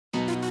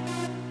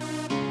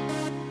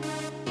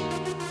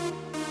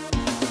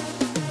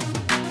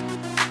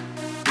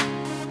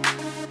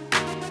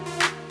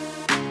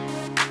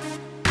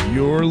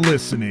You're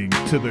listening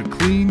to the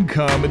Clean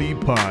Comedy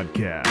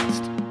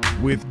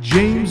Podcast with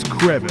James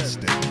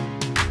Creviston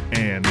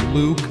and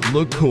Luke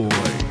LaCoy.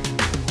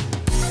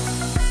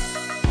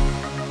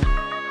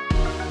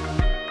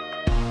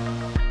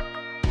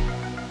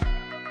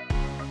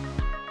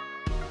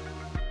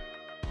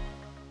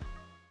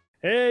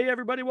 Hey,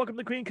 everybody. Welcome to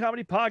the Clean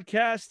Comedy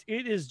Podcast.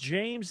 It is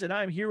James, and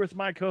I'm here with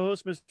my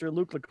co-host, Mr.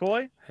 Luke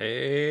LaCoy.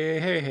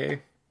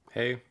 Hey.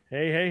 Hey.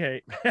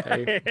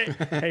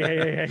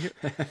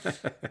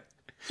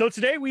 So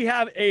today we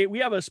have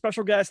a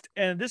special guest,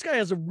 and this guy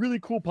has a really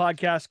cool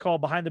podcast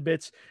called Behind the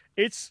Bits.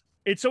 It's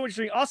so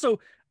interesting.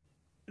 Also,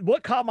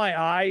 what caught my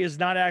eye is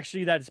not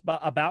actually that it's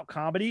about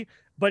comedy,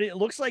 but it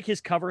looks like his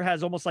cover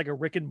has almost like a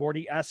Rick and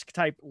Morty-esque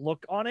type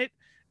look on it.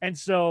 And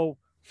so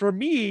for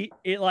me,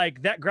 it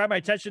like that grabbed my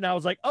attention. I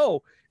was like,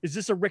 oh, is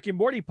this a Rick and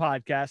Morty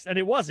podcast? And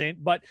it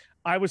wasn't, but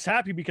I was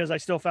happy because I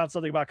still found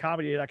something about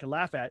comedy that I can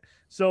laugh at.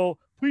 So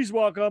please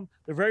welcome,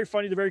 they're very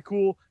funny, they're very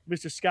cool,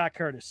 Mr. Scott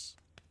Curtis.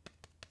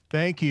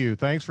 Thank you.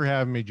 Thanks for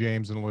having me,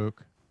 James and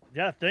Luke.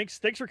 Yeah, thanks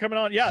for coming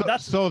on. Yeah,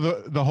 so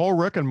the whole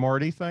Rick and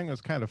Morty thing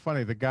is kind of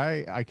funny. The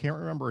guy, I can't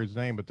remember his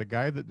name, but the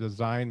guy that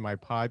designed my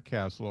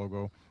podcast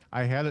logo,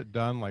 I had it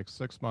done like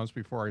 6 months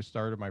before I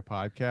started my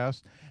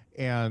podcast,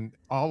 and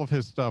all of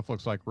his stuff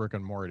looks like Rick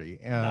and Morty.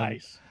 And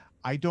nice.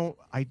 I don't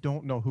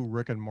know who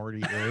Rick and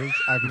Morty is.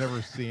 I've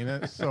never seen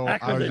it, so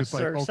I was just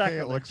like, okay,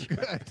 it looks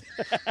good.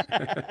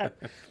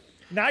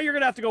 Now you're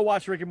gonna have to go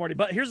watch Rick and Morty.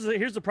 But here's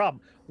the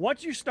problem.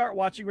 Once you start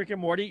watching Rick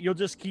and Morty, you'll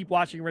just keep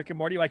watching Rick and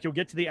Morty. Like you'll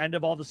get to the end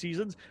of all the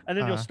seasons, and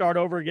then you'll start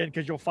over again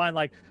because you'll find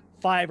like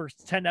 5 or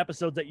 10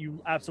 episodes that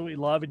you absolutely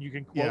love, and you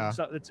can quote. Yeah.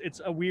 So it's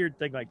a weird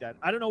thing like that.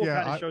 I don't know what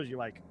kind of shows you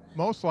like.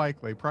 Most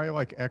likely, probably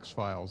like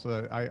X-Files.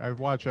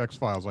 I've watched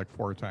X-Files like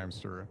 4 times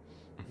through.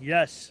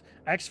 Yes,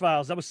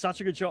 X-Files. That was such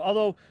a good show.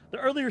 Although the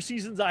earlier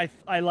seasons I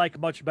like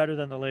much better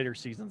than the later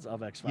seasons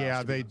of X-Files.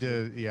 Yeah, they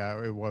did.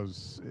 Yeah, it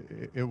was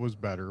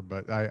better,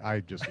 but I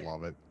just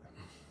love it.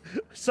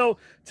 So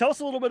tell us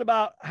a little bit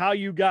about how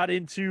you got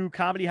into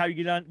comedy, how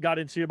you got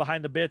into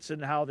Behind the Bits,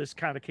 and how this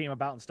kind of came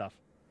about and stuff.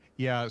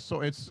 Yeah,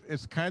 so it's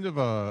kind of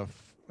a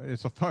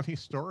funny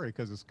story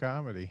because it's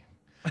comedy.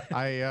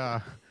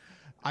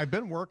 I've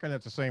been working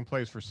at the same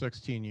place for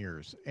 16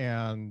 years,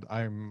 and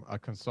I'm a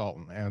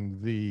consultant.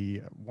 And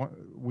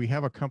we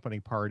have a company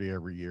party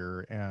every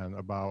year. And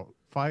about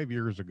 5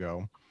 years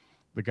ago,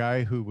 the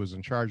guy who was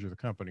in charge of the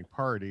company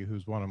party,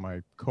 who's one of my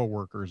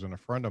coworkers and a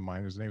friend of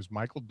mine, his name is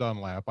Michael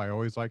Dunlap. I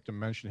always like to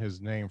mention his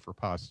name for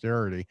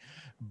posterity.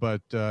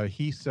 But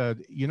he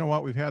said, you know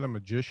what, we've had a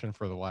magician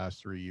for the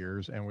last 3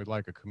 years, and we'd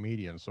like a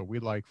comedian. So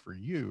we'd like for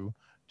you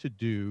to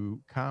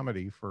do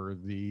comedy for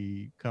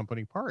the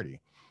company party.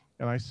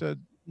 And I said,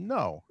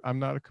 no, I'm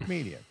not a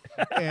comedian.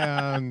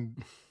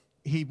 And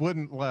he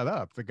wouldn't let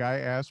up. The guy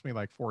asked me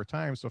like 4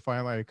 times. So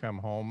finally I come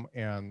home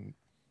and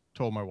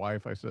told my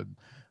wife, I said,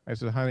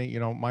 honey, you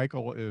know,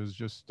 Michael is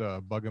just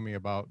bugging me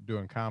about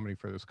doing comedy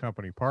for this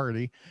company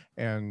party.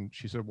 And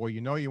she said, well,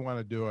 you know, you want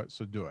to do it,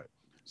 so do it.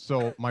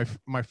 So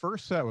my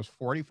first set was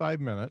 45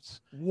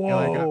 minutes. Whoa. And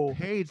I got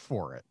paid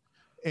for it.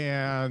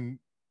 And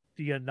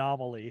the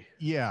anomaly.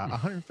 Yeah,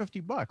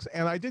 $150.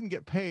 And I didn't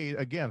get paid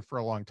again for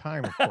a long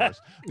time, of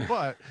course.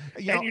 But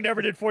you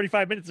never did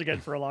 45 minutes again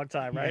for a long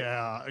time, right?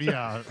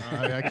 Yeah.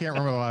 I can't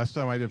remember the last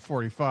time I did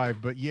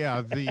 45, but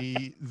yeah,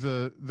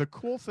 the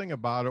cool thing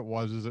about it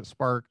was it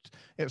sparked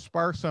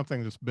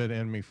something that's been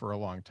in me for a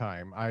long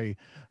time.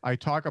 I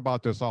talk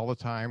about this all the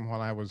time.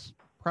 When I was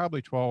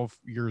probably 12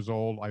 years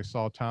old, I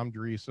saw Tom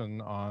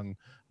Dreesen on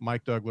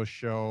Mike Douglas'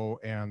 show,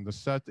 and the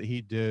set that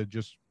he did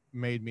just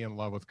made me in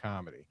love with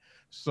comedy.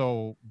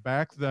 So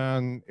back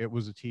then it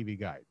was a TV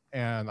guide,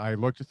 and I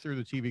looked through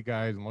the TV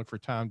guide and looked for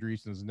Tom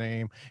Dreesen's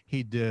name.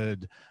 He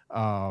did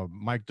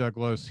Mike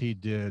Douglas, he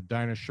did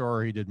Dinah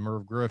Shore, he did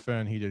Merv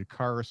Griffin, he did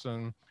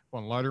Carson.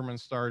 When Letterman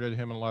started,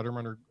 him and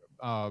Letterman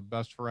are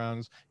best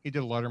friends. He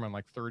did Letterman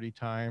like 30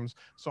 times.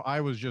 So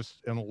I was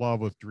just in love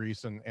with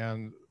Dreesen,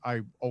 and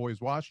I always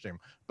watched him.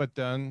 But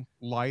then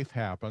life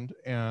happened,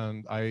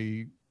 and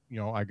I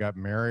got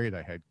married,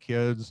 I had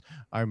kids.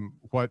 I'm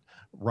what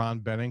Ron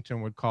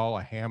Bennington would call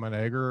a ham and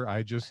egger.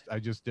 I just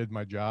did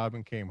my job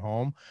and came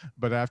home.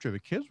 But after the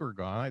kids were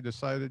gone, I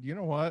decided, you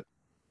know what?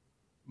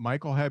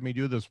 Michael had me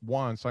do this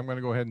once. I'm going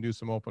to go ahead and do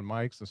some open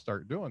mics and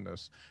start doing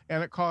this.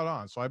 And it caught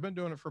on. So I've been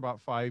doing it for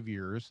about 5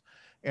 years.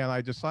 And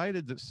I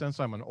decided that since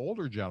I'm an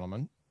older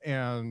gentleman,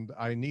 and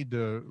I need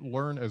to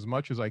learn as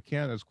much as I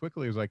can, as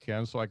quickly as I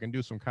can, so I can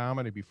do some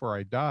comedy before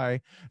I die,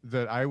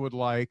 that I would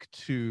like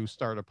to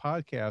start a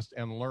podcast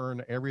and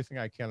learn everything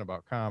I can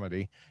about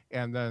comedy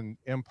and then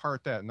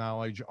impart that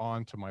knowledge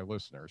on to my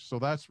listeners. So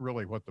that's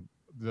really what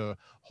the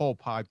whole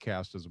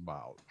podcast is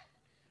about.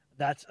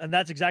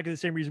 That's exactly the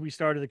same reason we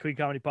started the Clean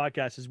Comedy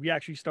Podcast. Is we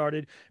actually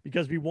started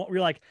because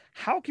we're like,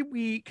 how can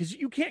we, because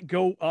you can't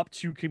go up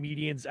to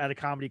comedians at a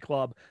comedy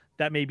club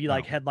that may be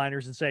like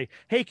headliners and say,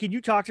 hey, can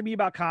you talk to me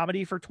about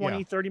comedy for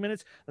 30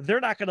 minutes? They're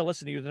not going to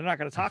listen to you. They're not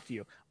going to talk to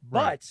you.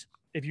 But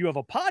if you have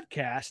a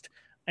podcast,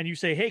 and you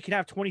say, hey, can I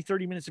have 20,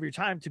 30 minutes of your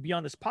time to be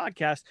on this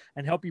podcast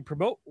and help you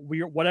promote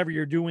whatever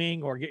you're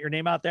doing or get your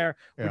name out there?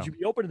 Would you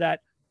be open to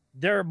that?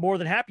 They're more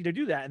than happy to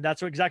do that. And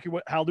that's exactly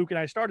how Luke and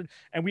I started.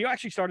 And we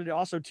actually started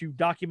also to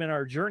document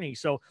our journey.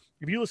 So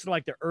if you listen to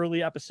like the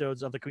early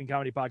episodes of the Clean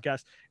Comedy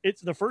Podcast,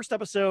 it's the first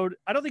episode.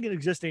 I don't think it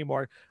exists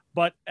anymore,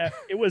 but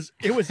it was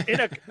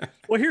in a,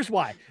 well, here's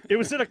why. It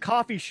was in a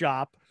coffee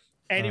shop.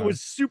 And it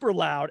was super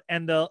loud,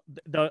 and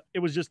it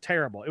was just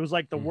terrible. It was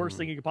like the worst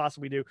thing you could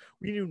possibly do.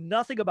 We knew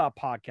nothing about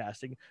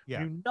podcasting. We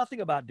knew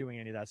nothing about doing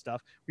any of that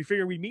stuff. We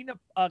figured we'd meet in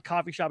a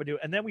coffee shop and do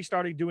it, and then we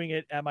started doing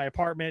it at my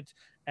apartment,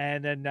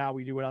 and then now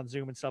we do it on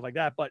Zoom and stuff like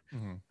that. But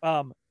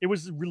it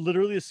was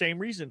literally the same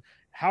reason.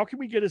 How can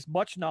we get as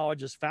much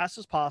knowledge as fast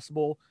as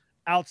possible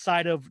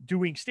outside of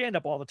doing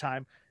stand-up all the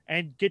time,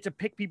 and get to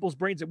pick people's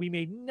brains that we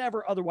may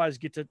never otherwise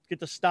get to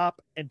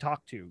stop and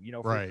talk to, you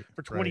know,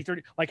 for 20,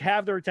 30, like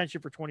have their attention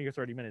for 20 or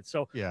 30 minutes.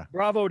 So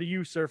bravo to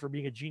you, sir, for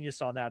being a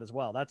genius on that as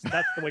well. That's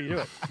the way you do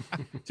it.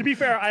 To be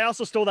fair, I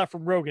also stole that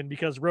from Rogan,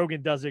 because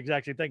Rogan does the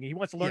exact same thing. He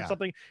wants to learn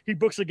something. He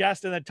books a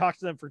guest and then talks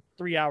to them for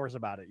 3 hours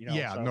about it, you know?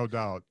 Yeah, no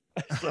doubt.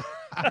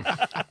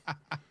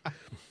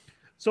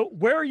 So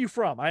where are you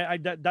from? I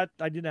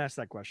didn't ask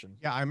that question.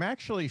 Yeah, I'm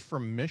actually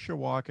from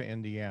Mishawaka,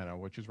 Indiana,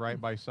 which is right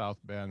by South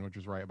Bend, which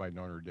is right by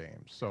Notre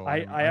Dame. So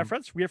I have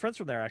friends. We have friends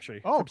from there,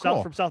 actually. Oh,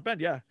 cool. From South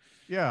Bend. Yeah.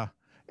 Yeah.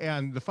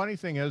 And the funny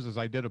thing is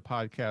I did a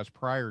podcast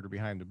prior to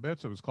Behind the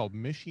Bits. It was called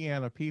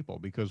Michiana People,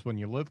 because when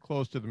you live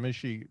close to the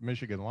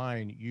Michigan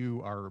line,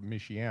 you are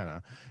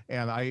Michiana.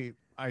 And I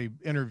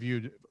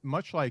interviewed,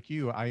 much like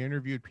you, I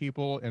interviewed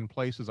people in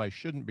places I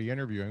shouldn't be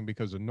interviewing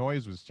because the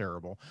noise was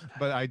terrible.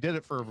 But I did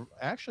it for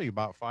actually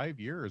about 5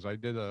 years. I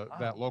did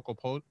that local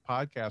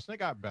podcast, and it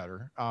got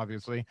better,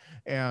 obviously.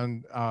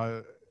 And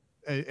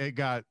it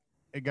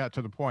got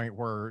to the point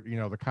where, you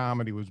know, the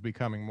comedy was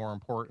becoming more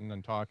important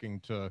than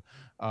talking to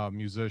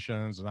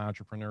musicians and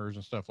entrepreneurs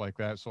and stuff like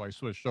that. So I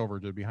switched over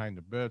to Behind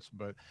the Bits,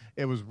 but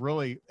it was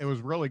really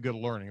good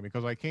learning,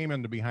 because I came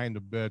into Behind the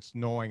Bits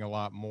knowing a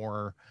lot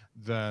more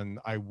than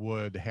I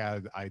would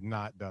had I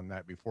not done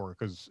that before.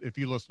 Because if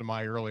you listen to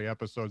my early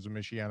episodes of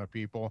Michiana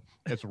People,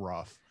 it's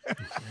rough.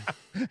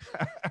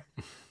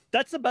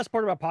 That's the best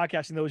part about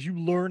podcasting, though, is you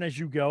learn as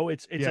you go.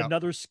 It's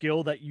another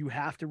skill that you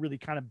have to really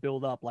kind of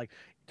build up, like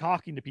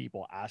talking to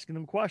people, asking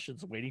them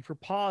questions, waiting for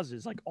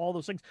pauses, like all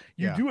those things.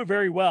 You do it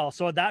very well.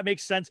 So that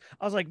makes sense.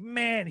 I was like,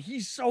 man,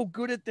 he's so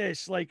good at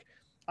this. Like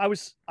I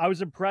was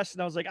impressed,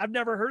 and I was like, I've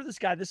never heard of this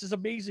guy. This is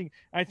amazing.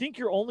 And I think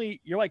you're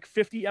like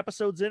 50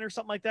 episodes in or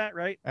something like that,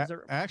 right?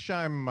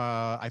 Actually,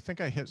 I think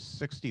I hit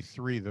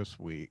 63 this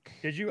week.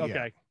 Did you?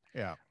 Okay.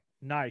 Yeah.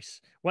 Nice.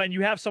 Well, and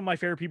you have some of my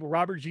favorite people.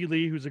 Robert G.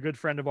 Lee, who's a good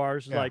friend of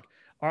ours, like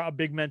a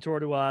big mentor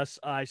to us.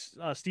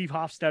 Steve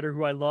Hofstetter,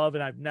 who I love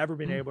and I've never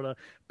been able to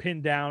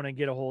pin down and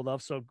get a hold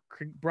of. So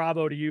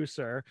bravo to you,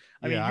 sir.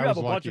 I mean, you have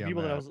a bunch of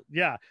people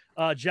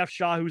Jeff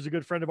Shaw, who's a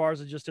good friend of ours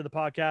that just did the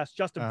podcast.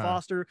 Justin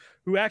Foster,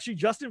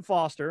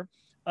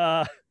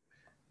 I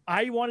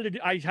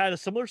had a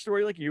similar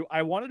story like you.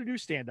 I wanted to do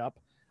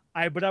stand-up,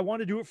 but I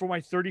wanted to do it for my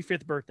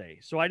 35th birthday.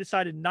 So I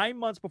decided 9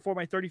 months before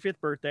my 35th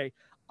birthday,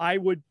 I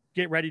would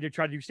get ready to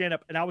try to do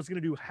stand-up, and I was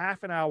going to do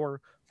half an hour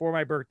for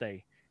my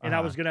birthday, and I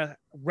was going to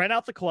rent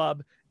out the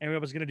club, and I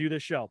was going to do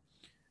this show.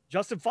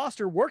 Justin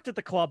Foster worked at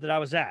the club that I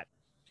was at.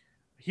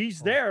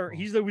 He's there.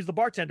 He was the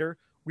bartender.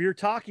 We were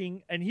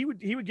talking, and he would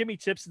give me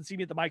tips and see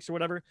me at the mics or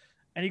whatever.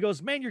 And he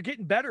goes, man, you're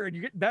getting better, and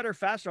you're getting better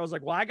faster. I was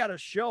like, well, I got a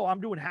show.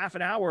 I'm doing half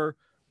an hour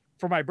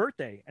for my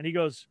birthday. And he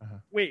goes,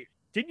 wait,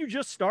 didn't you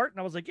just start? And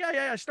I was like,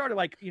 yeah, I started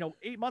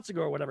 8 months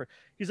ago or whatever.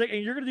 He's like,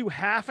 and you're going to do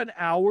half an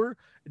hour,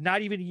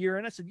 not even a year.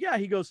 And I said, yeah.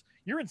 He goes,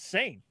 you're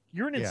insane.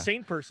 You're an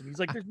insane person. He's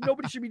like,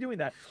 nobody should be doing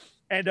that.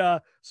 And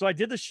so I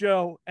did the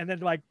show. And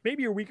then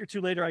maybe a week or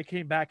two later, I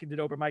came back and did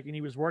open mic, and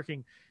he was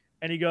working,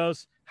 and he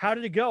goes, how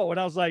did it go? And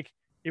I was like,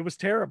 it was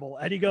terrible.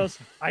 And he goes,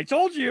 I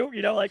told you,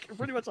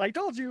 pretty much, I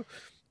told you.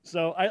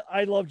 So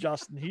I love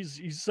Justin.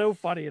 He's so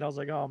funny. And I was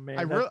like, oh man,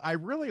 I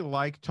really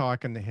like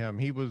talking to him.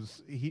 He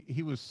was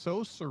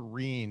so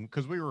serene,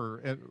 because we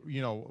were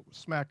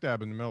smack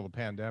dab in the middle of the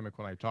pandemic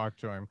when I talked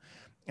to him.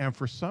 And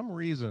for some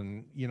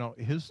reason,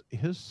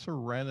 his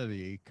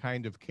serenity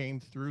kind of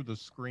came through the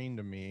screen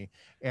to me,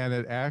 and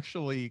it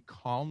actually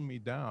calmed me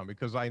down,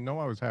 because I know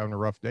I was having a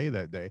rough day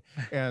that day.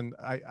 And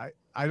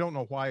I don't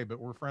know why, but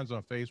we're friends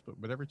on Facebook.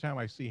 But every time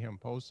I see him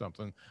post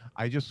something,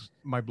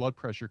 my blood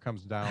pressure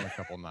comes down a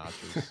couple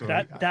notches. So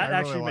that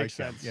actually really makes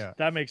sense. Yeah,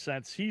 that makes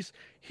sense. He's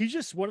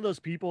just one of those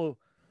people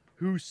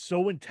who's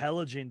so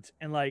intelligent,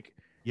 and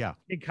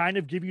can kind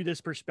of give you this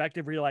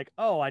perspective where you're like,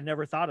 oh, I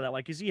never thought of that.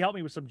 Because he helped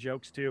me with some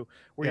jokes too,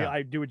 where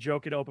I do a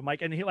joke at open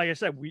mic, and he, like I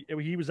said,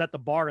 he was at the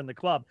bar in the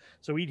club,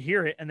 so he'd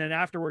hear it, and then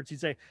afterwards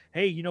he'd say,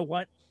 hey, you know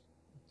what?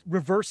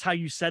 Reverse how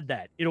you said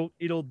that.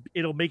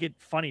 It'll make it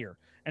funnier.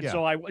 And Yeah.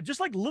 so I just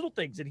like little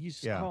things, and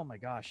he's Yeah. oh my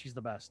gosh, he's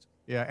the best.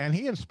 Yeah, and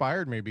he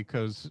inspired me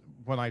because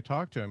when I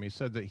talked to him, he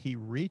said that he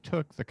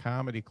retook the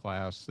comedy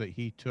class that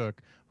he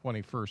took when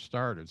he first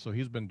started. So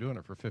he's been doing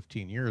it for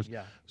 15 years.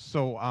 Yeah.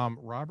 So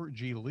Robert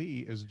G.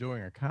 Lee is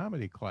doing a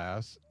comedy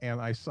class,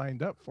 and I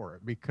signed up for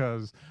it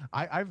because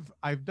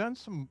I've done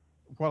some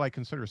what I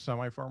consider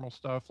semi-formal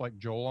stuff. Like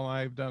Joel and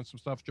I have done some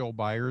stuff. Joel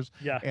Byers,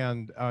 Yeah.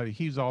 and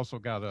he's also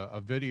got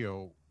a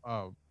video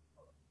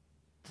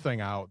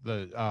thing out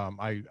that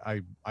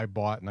I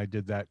bought, and I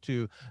did that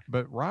too.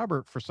 But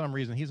Robert, for some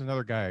reason, he's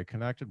another guy I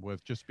connected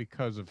with just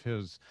because of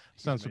his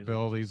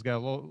sensibility. He's got a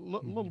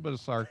little bit of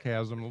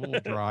sarcasm, a little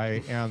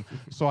dry, and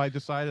so I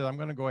decided I'm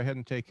going to go ahead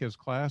and take his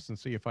class and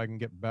see if I can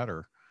get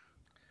better.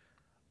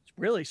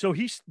 Really? So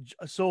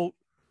so.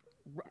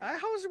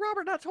 How has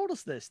Robert not told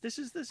us this? This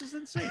is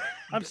insane.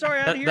 I'm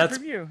sorry I had to hear it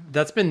from you.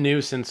 That's been new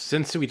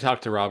since we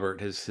talked to Robert.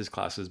 His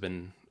class has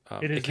been.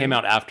 It came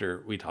out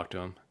after we talked to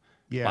him.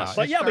 Yeah,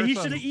 but he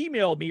should have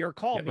emailed me or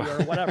called me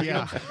or whatever.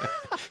 Yeah.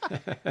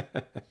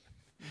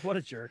 What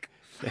a jerk.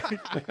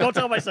 Don't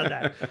tell my son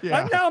that.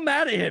 Yeah. I'm now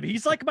mad at him.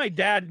 He's like my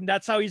dad, and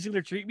that's how he's going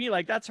to treat me.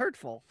 Like, that's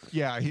hurtful.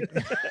 Yeah.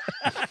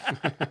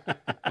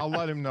 I'll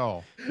let him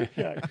know.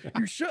 Yeah,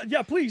 you should.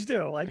 Yeah, please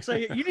do. Like,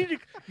 say you need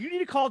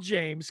to call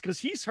James because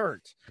he's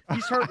hurt.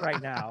 He's hurt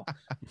right now,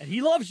 and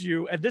he loves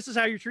you. And this is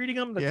how you're treating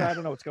him. That's, I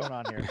don't know what's going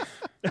on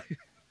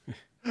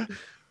here.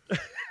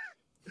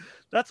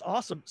 That's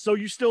awesome. So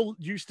you still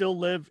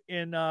live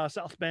in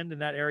South Bend in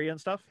that area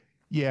and stuff?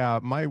 Yeah,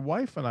 my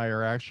wife and I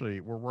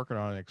we're working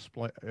on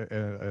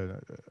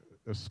an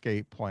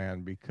escape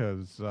plan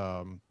because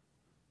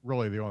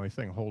really the only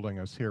thing holding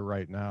us here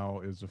right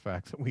now is the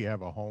fact that we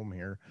have a home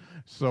here.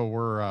 So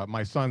we're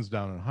my son's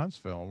down in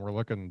Huntsville, and we're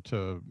looking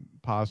to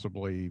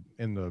possibly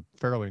in the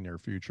fairly near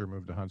future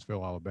move to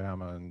Huntsville,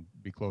 Alabama, and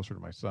be closer to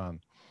my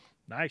son.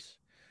 Nice.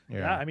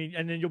 Yeah, I mean,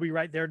 and then you'll be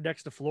right there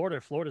next to Florida.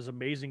 Florida's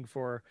amazing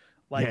for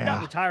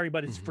not retiring,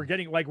 but it's for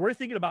getting we're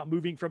thinking about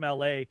moving from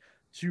LA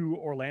to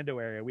Orlando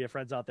area. We have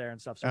friends out there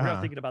and stuff. So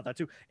we're thinking about that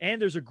too. And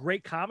there's a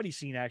great comedy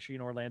scene actually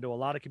in Orlando. A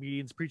lot of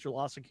comedians, Preacher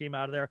Lawson came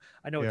out of there.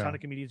 I know a ton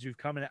of comedians who've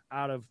come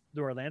out of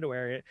the Orlando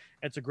area.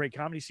 It's a great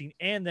comedy scene.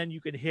 And then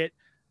you can hit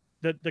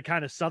the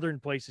kind of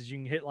southern places. You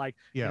can hit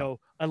you know,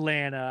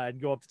 Atlanta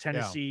and go up to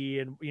Tennessee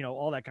and, you know,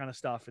 all that kind of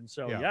stuff. And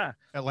so,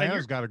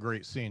 Atlanta's got a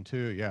great scene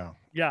too. Yeah.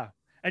 Yeah.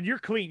 And you're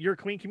clean. You're a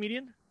clean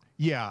comedian?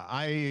 Yeah.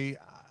 I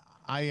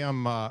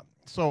am.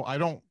 So I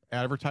don't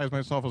advertise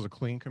myself as a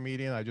clean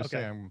comedian. I just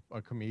say I'm a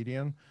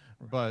comedian,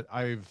 but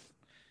I've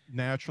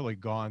naturally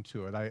gone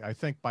to it. I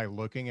think by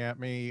looking at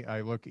me, I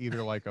look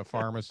either like a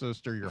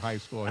pharmacist or your high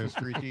school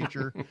history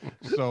teacher.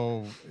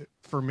 So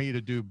for me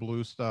to do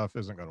blue stuff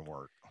isn't going to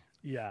work.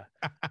 Yeah.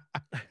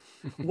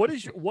 What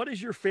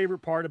is your favorite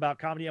part about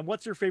comedy, and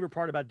what's your favorite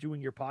part about doing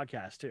your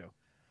podcast too?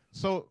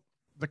 So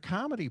the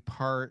comedy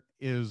part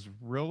is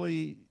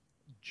really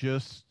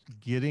just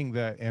getting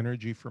that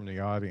energy from the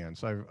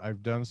audience.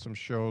 I've done some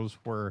shows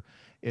where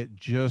it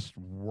just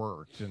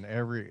worked, and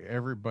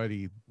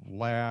everybody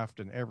laughed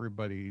and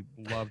everybody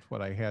loved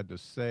what I had to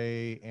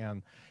say.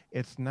 And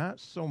it's not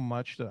so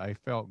much that I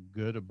felt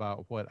good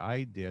about what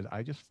I did.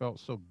 I just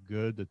felt so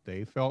good that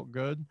they felt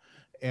good.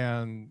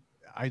 And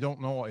I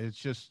don't know. It's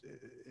just,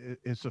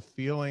 it's a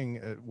feeling.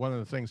 One of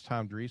the things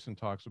Tom Dreesen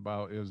talks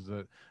about is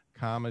that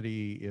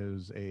comedy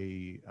is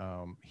a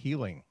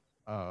healing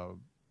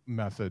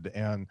method.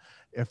 And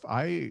if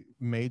I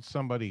made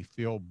somebody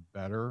feel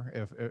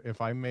better,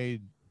 if I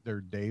made their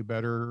day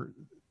better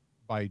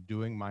by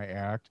doing my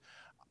act,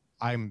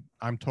 I'm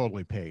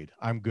totally paid.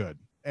 I'm good.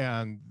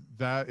 And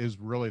that is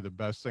really the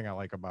best thing I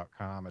like about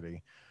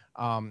comedy.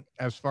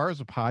 As far as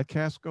the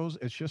podcast goes,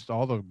 it's just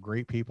all the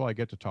great people I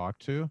get to talk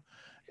to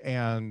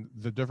and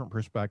the different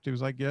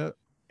perspectives I get.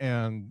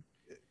 And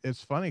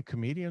it's funny,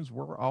 comedians,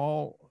 we're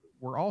all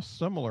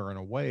similar in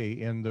a way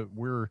in that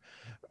we're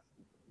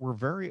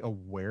very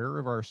aware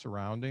of our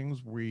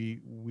surroundings.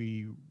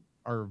 We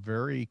are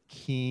very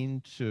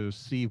keen to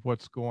see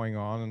what's going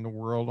on in the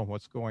world and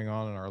what's going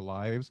on in our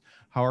lives.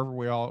 However,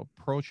 we all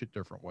approach it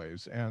different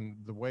ways. And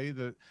the way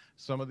that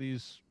some of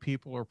these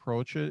people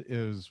approach it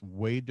is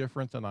way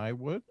different than I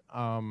would.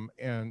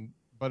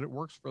 But it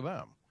works for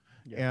them.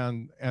 Yeah.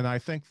 And I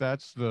think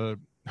that's the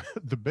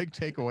big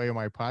takeaway of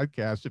my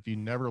podcast, if you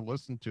never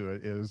listen to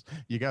it, is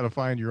you got to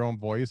find your own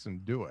voice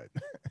and do it.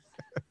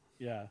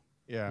 Yeah.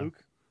 Yeah.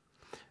 Luke?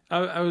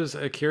 I was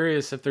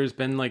curious if there's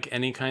been like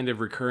any kind of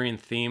recurring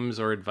themes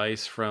or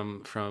advice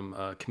from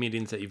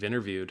comedians that you've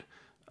interviewed.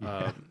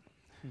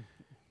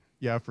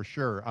 Yeah, for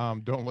sure.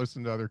 Don't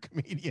listen to other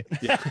comedians.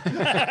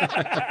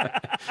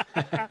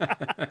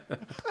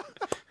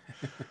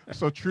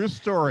 So true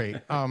story.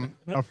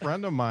 A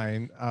friend of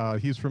mine,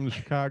 he's from the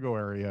Chicago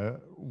area,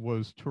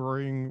 was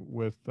touring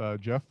with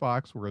Jeff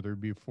Foxworthy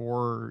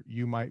before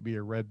You Might Be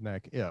a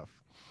Redneck If.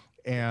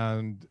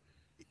 And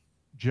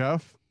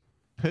Jeff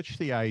pitched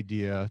the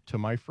idea to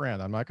my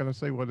friend. I'm not going to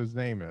say what his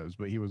name is,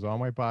 but he was on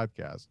my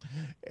podcast,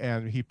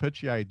 and he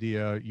pitched the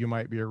idea, you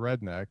might be a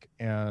redneck.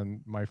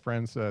 And my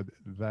friend said,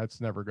 that's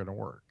never going to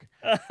work.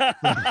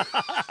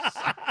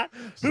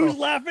 Who's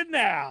laughing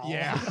now?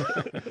 Yeah.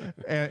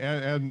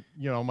 and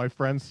you know, my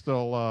friend's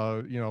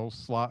still, you know,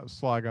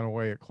 slogging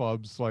away at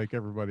clubs like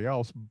everybody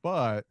else.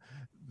 But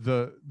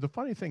the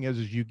funny thing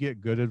is you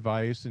get good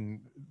advice,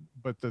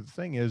 but the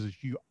thing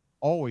is you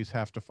always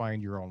have to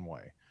find your own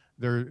way.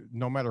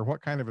 No matter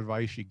what kind of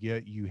advice you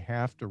get, you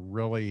have to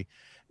really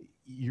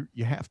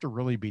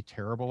be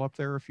terrible up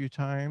there a few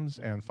times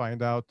and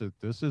find out that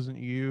this isn't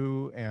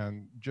you,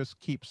 and just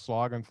keep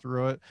slogging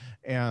through it.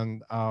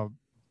 And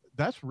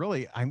that's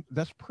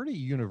pretty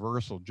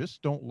universal.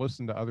 Just don't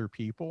listen to other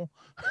people.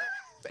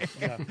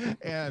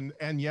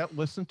 and yet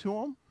listen to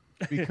them,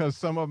 because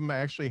some of them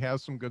actually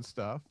have some good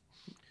stuff.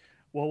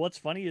 Well, what's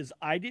funny is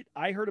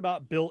I heard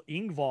about Bill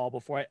Engvall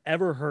before I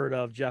ever heard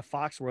of Jeff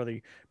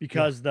Foxworthy,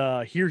 because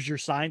the "Here's Your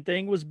Sign"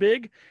 thing was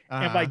big,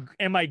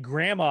 and my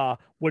grandma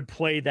would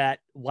play that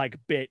like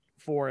bit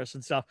for us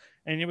and stuff,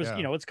 and it was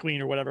you know, it's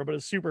clean or whatever, but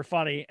it's super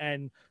funny.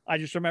 And I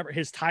just remember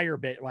his tire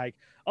bit, like,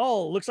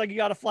 oh, looks like you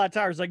got a flat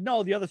tire. It's like,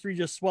 no, the other three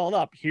just swelled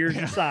up. Here's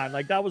your sign.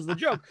 Like, that was the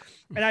joke.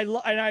 And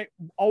I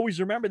always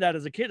remember that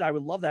as a kid. I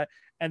would love that.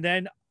 And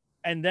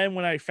then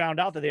when I found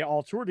out that they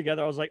all toured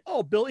together, I was like,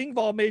 oh, Bill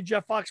Engvall made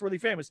Jeff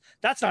Foxworthy famous.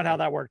 That's not how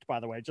that worked,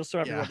 by the way, just so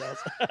everyone knows.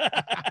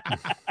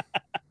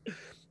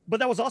 But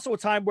that was also a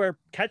time where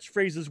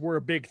catchphrases were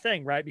a big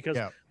thing, right? Because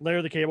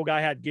Larry the Cable Guy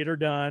had "Get Her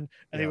Done,"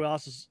 and he would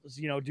also,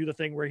 you know, do the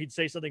thing where he'd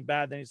say something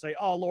bad, then he'd say,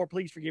 "Oh, Lord,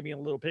 please forgive me,"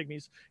 and Little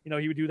Pygmies. You know,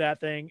 he would do that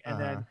thing, and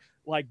then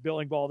like Bill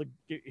Engvall,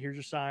 "Here's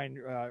your sign."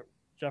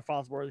 Jeff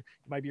Foxworthy,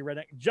 "You might be a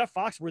redneck." Jeff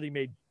Foxworthy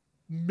made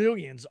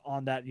millions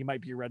on that. "You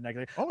might be a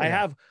redneck."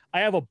 I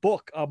have a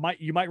book,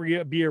 "You Might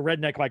Be a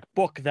Redneck," like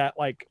book that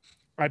like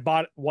I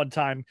bought one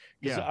time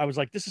because I was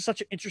like, this is such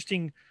an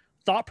interesting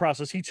thought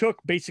process. He took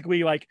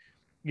basically like,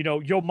 you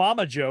know, yo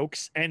mama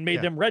jokes and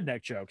made them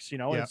redneck jokes, you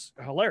know. It's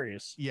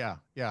hilarious.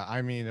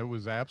 I mean, it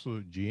was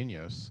absolute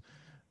genius.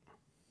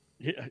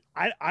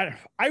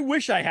 I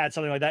wish I had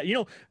something like that, you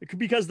know,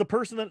 because the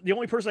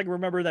only person I can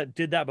remember that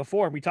did that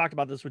before, and we talked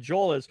about this with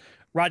Joel, is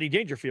Rodney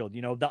Dangerfield.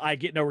 You know, the "I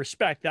get no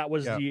respect." That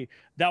was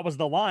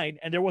the line,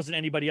 and there wasn't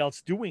anybody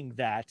else doing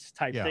that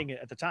type thing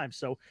at the time.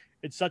 So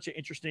it's such an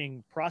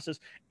interesting process.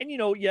 And, you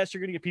know, yes, you're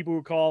going to get people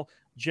who call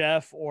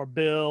Jeff or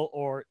Bill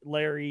or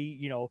Larry,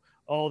 you know,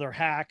 oh, they're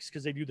hacks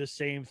because they do the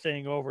same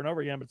thing over and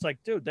over again. But it's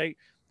like, dude,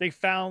 they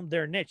found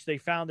their niche. They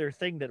found their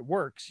thing that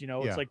works. You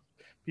know, it's like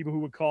people who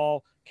would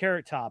call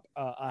Carrot Top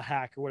a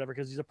hack or whatever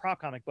because he's a prop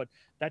comic, but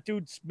that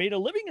dude's made a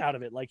living out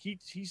of it. Like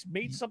he's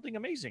made something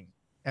amazing.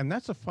 And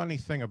that's a funny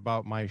thing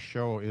about my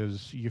show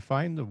is you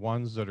find the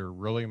ones that are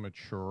really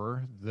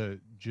mature, that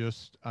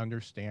just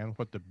understand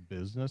what the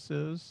business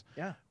is.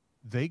 Yeah.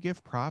 They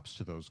give props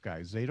to those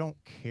guys. They don't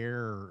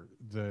care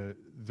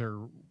they're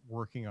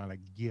working on a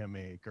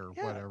gimmick or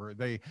whatever.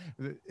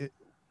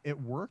 It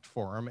worked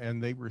for them,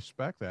 and they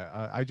respect that.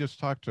 I just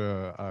talked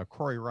to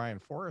Corey Ryan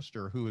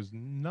Forrester, who is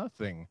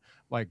nothing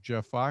like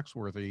Jeff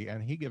Foxworthy,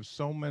 and he gives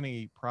so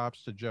many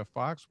props to Jeff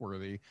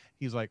Foxworthy.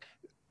 He's like,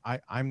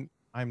 I'm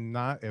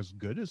not as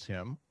good as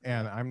him,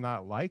 and I'm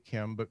not like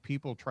him, but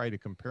people try to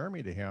compare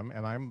me to him,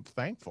 and I'm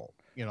thankful.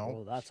 You know.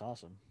 Oh, that's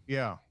awesome.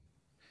 Yeah.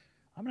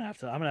 I'm gonna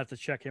have to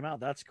check him out.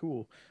 That's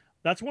cool.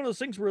 That's one of those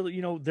things where,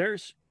 you know,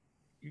 there's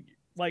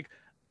like,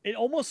 it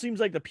almost seems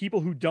like the people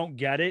who don't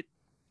get it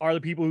are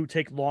the people who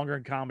take longer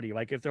in comedy.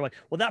 Like if they're like,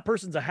 well, that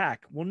person's a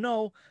hack. Well,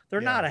 no,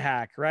 they're not a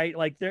hack, right?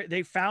 Like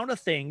they found a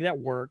thing that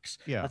works,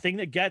 a thing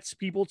that gets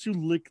people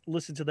to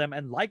listen to them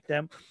and like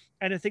them,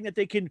 and a thing that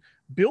they can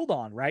build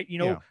on, right? You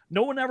know,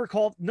 no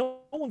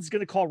one's going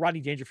to call Rodney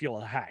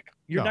Dangerfield a hack.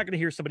 You're not going to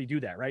hear somebody do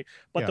that, right?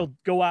 But they'll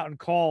go out and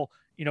call,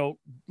 you know,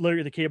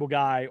 Larry the Cable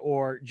Guy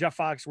or Jeff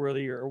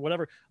Foxworthy or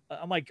whatever.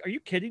 I'm like, are you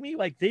kidding me?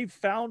 Like they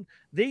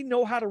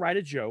know how to write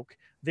a joke.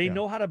 They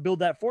know how to build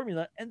that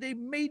formula, and they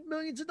made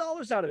millions of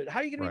dollars out of it. How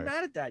are you going to be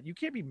mad at that? You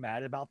can't be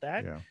mad about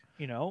that. Yeah.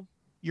 You know,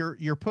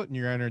 you're putting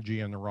your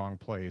energy in the wrong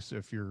place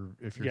if you're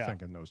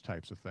thinking those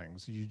types of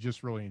things. You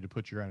just really need to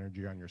put your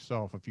energy on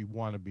yourself if you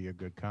want to be a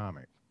good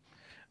comic.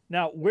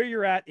 Now, where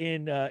you're at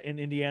in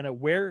Indiana,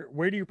 where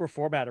do you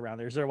perform at around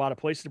there? Is there a lot of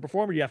places to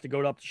perform, or do you have to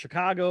go up to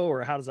Chicago,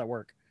 or how does that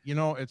work? You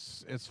know,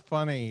 it's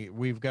funny.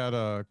 We've got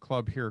a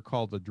club here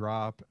called the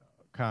Drop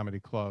Comedy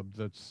Club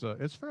that's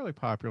it's fairly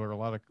popular. A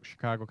lot of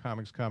Chicago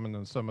comics come, and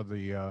then some of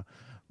the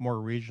more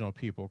regional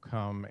people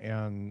come,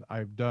 and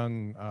I've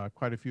done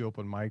quite a few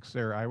open mics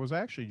there. I was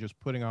actually just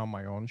putting on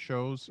my own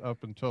shows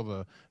up until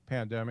the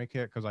pandemic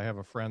hit, because I have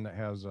a friend that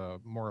has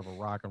more of a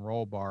rock and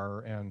roll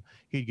bar, and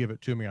he'd give it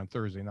to me on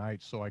Thursday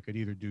nights so I could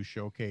either do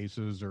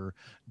showcases or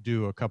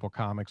do a couple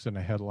comics and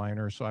a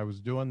headliner. So I was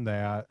doing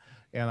that,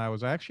 and I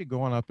was actually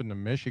going up into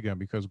Michigan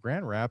because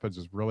Grand Rapids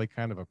is really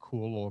kind of a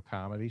cool little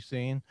comedy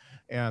scene,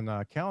 and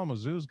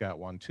Kalamazoo's got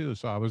one too.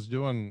 So I was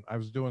doing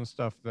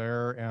stuff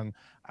there, and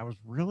I was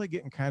really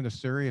getting kind of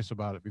serious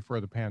about it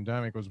before the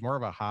pandemic. It was more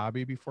of a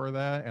hobby before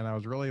that. And I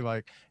was really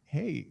like,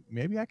 hey,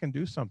 maybe I can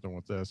do something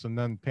with this. And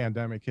then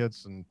pandemic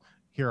hits and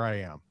here I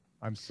am.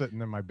 I'm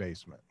sitting in my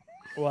basement.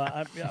 Well,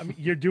 I mean,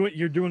 you're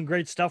doing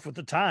great stuff with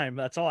the time.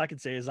 That's all I can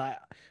say is I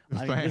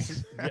mean, this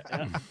is, Thanks.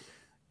 yeah,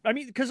 I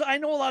mean, because I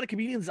know a lot of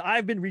comedians.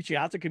 I've been reaching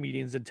out to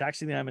comedians and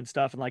texting them and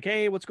stuff, and like,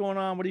 hey, what's going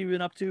on? What have you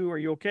been up to? Are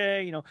you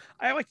okay? You know,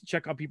 I like to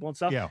check on people and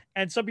stuff. Yeah.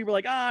 And some people are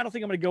like, I don't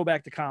think I'm going to go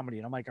back to comedy.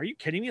 And I'm like, are you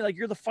kidding me? Like,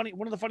 you're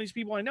one of the funniest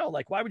people I know.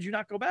 Like, why would you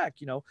not go back?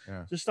 You know,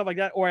 Yeah. just stuff like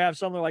that. Or I have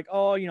some that are like,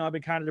 oh, you know, I've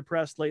been kind of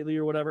depressed lately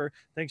or whatever.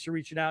 Thanks for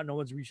reaching out. No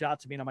one's reached out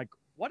to me. And I'm like,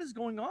 what is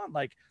going on?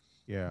 Like,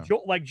 Yeah.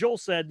 like Joel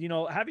said, you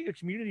know, having a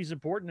community is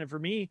important. And for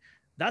me,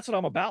 that's what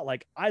I'm about.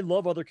 Like, I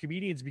love other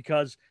comedians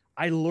because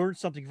I learned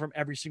something from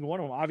every single one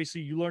of them. Obviously,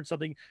 you learned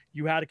something.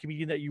 You had a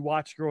comedian that you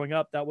watched growing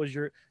up. That was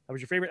your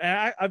favorite.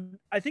 And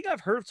I think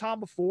I've heard of Tom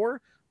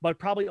before, but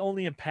probably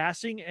only in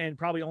passing and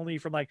probably only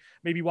from like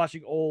maybe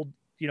watching old,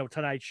 you know,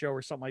 Tonight Show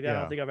or something like that. I Yeah.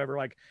 don't think I've ever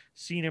like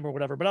seen him or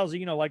whatever, but I was,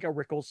 you know, like a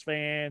Rickles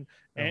fan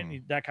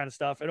and that kind of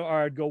stuff. And,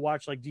 or I'd go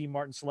watch like Dean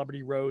Martin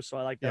Celebrity Roast. So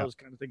I like those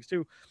kind of things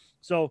too.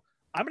 So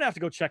I'm gonna have to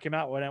go check him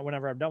out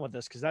whenever I'm done with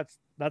this, because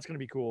that's gonna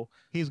be cool.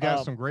 He's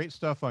got some great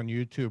stuff on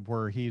YouTube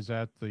where he's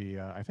at the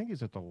I think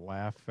he's at the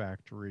Laugh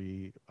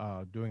Factory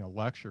doing a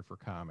lecture for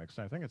comics.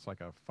 And I think it's like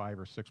a 5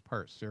 or 6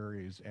 part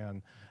series,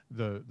 and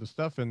the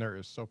stuff in there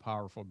is so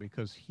powerful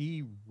because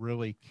he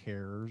really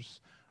cares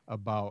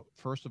about,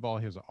 first of all,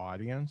 his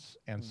audience,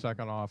 and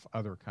second off,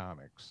 other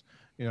comics.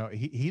 You know,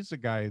 he's the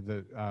guy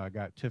that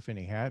got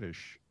Tiffany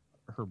Haddish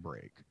her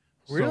break.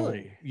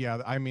 Really? So, yeah,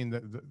 I mean,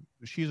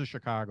 she's a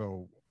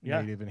Chicago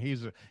native, and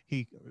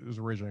he was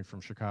originally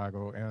from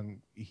Chicago, and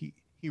he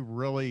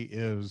really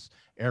is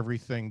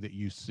everything that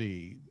you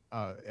see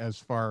as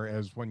far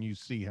as when you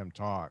see him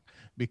talk,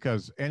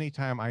 because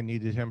anytime I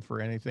needed him for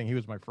anything, he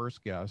was my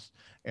first guest.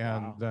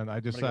 And then I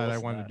decided I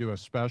wanted to do a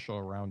special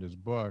around his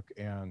book,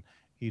 and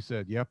he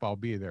said, yep, I'll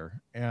be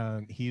there.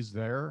 And he's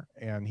there,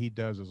 and he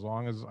does as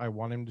long as I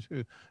want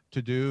him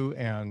to do.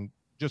 And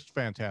just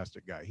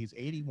fantastic guy. He's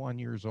 81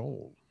 years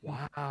old.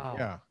 Wow.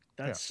 Yeah.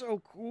 That's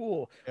so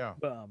cool. Yeah.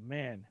 Oh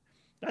man.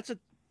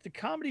 The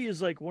comedy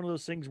is like one of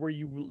those things where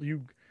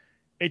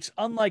it's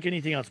unlike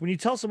anything else. When you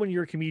tell someone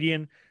you're a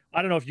comedian,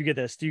 I don't know if you get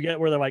this. Do you get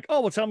where they're like,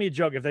 oh, well, tell me a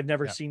joke if they've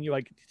never seen you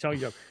like tell you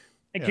a joke?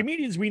 And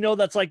comedians, we know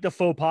that's like the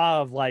faux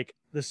pas of like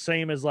the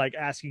same as like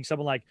asking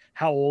someone like,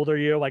 how old are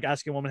you? Like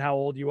asking a woman how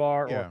old you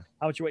are or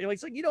how much you weigh. Like,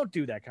 it's like, you don't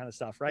do that kind of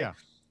stuff, right? Yeah.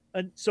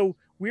 And so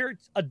we're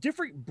a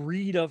different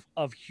breed of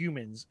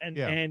humans.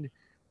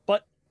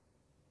 But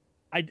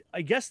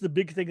I guess the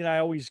big thing that I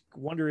always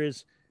wonder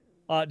is,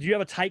 do you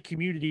have a tight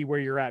community where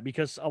you're at?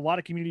 Because a lot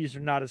of communities are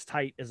not as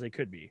tight as they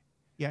could be.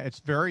 Yeah, it's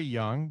very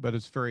young, but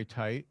it's very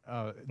tight.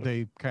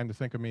 They kind of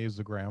think of me as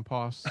the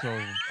grandpa. So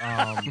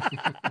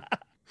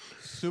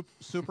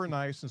super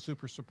nice and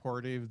super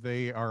supportive.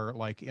 They are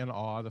like in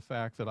awe of the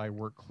fact that I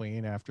work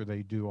clean after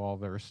they do all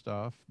their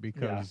stuff,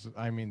 because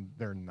I mean,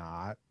 they're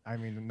not. I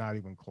mean, not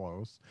even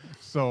close.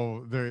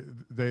 So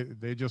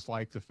they just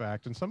like the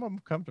fact, and some of them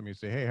come to me and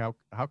say, hey,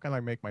 how can I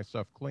make my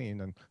stuff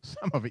clean? And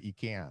some of it you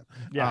can't.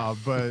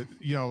 But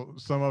you know,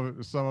 some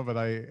of it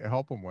I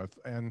help them with,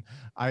 and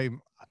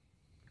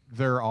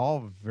they're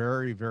all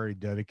very, very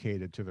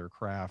dedicated to their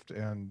craft.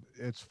 And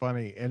it's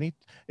funny,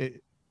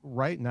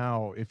 right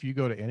now, if you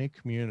go to any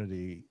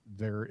community,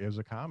 there is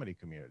a comedy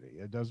community.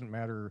 It doesn't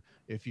matter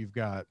if you've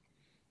got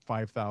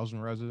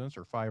 5,000 residents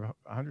or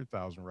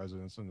 500,000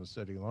 residents in the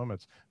city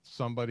limits.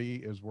 Somebody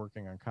is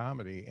working on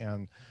comedy,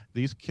 and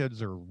these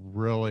kids are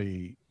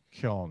really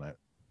killing it.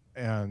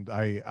 And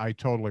I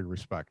totally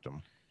respect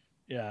them.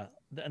 Yeah.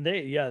 And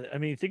I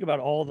mean, think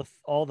about all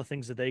the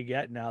things that they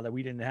get now that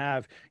we didn't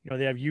have. You know,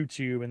 they have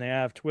YouTube and they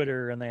have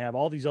Twitter and they have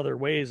all these other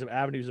ways of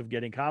avenues of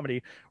getting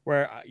comedy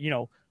where, you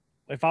know,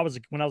 when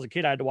I was a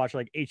kid, I had to watch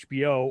like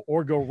HBO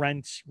or go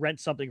rent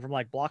something from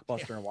like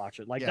Blockbuster and watch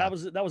it. Like that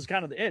was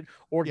kind of it.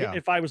 Or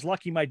if I was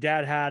lucky, my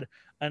dad had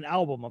an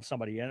album of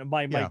somebody, and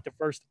the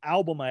first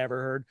album I ever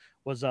heard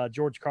was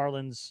George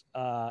Carlin's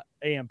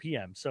AM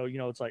PM. So, you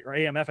know, it's like, or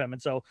AM FM.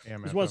 And so it's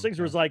one of those things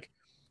where it's like,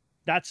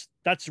 that's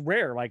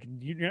rare. Like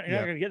you're not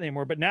gonna get it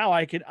anymore. But now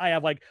I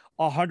have like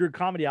 100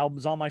 comedy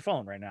albums on my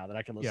phone right now that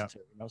I can listen to.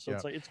 You know, so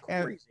it's like, it's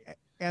crazy.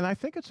 And I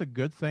think it's a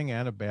good thing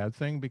and a bad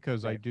thing,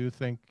 because I do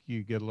think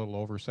you get a little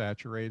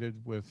oversaturated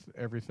with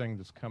everything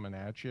that's coming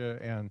at you,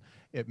 and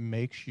it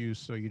makes you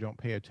so you don't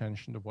pay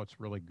attention to what's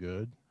really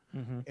good.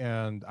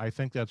 And I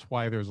think that's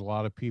why there's a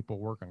lot of people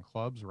working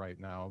clubs right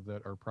now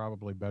that are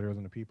probably better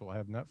than the people that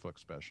have Netflix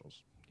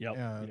specials.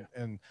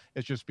 And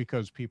it's just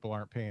because people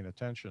aren't paying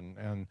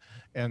attention,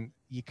 and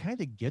you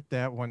kind of get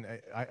that when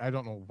I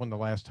don't know when the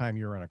last time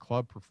you were in a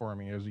club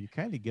performing is. You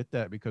kind of get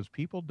that because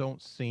people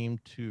don't seem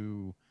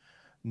to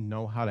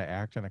know how to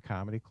act in a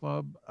comedy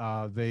club.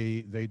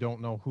 They don't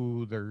know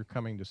who they're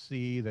coming to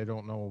see. They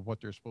don't know what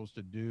they're supposed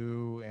to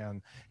do,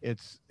 and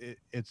it's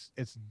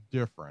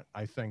different,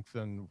 I think,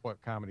 than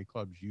what comedy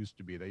clubs used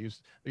to be. There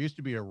used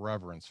to be a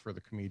reverence for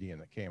the comedian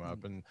that came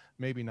up, and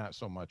maybe not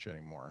so much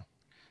anymore.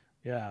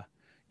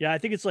 Yeah, I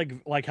think it's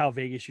like how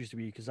Vegas used to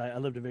be, because I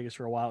lived in Vegas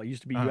for a while. It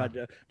used to be you had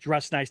to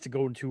dress nice to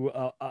go into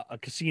a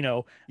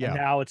casino, and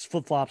now it's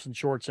flip flops and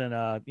shorts and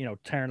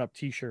tearing up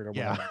t-shirt or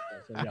whatever.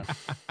 So, yeah,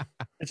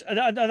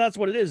 and that's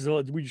what it is.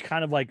 We just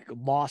kind of like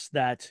lost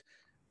that.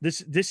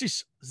 This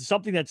is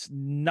something that's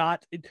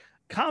not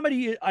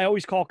comedy. I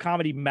always call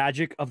comedy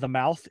magic of the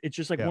mouth. It's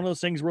just like one of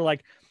those things where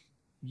like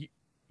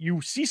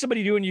you see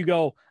somebody do and you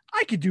go,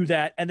 I could do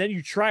that, and then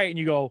you try it and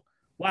you go,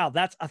 wow,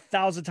 that's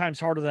 1,000 times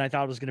harder than I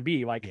thought it was going to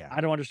be. Like,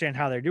 I don't understand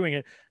how they're doing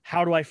it.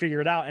 How do I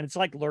figure it out? And it's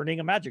like learning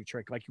a magic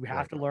trick. Like you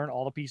have to learn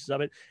all the pieces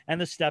of it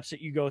and the steps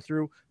that you go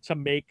through to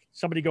make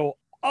somebody go,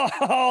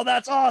 oh,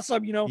 that's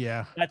awesome.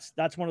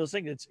 That's one of those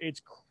things.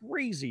 It's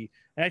crazy.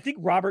 And I think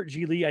Robert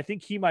G. Lee, I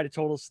think he might've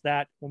told us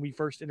that when we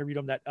first interviewed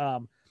him, that,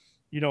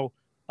 you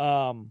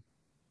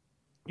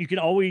can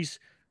always,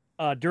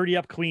 dirty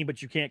up clean,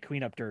 but you can't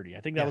clean up dirty.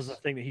 I think that was the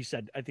thing that he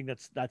said. I think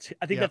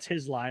that's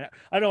his line.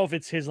 I don't know if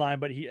it's his line,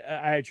 but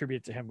I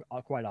attribute it to him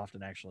quite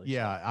often, actually.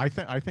 Yeah,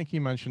 I think he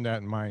mentioned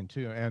that in mine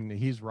too, and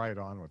he's right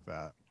on with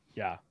that.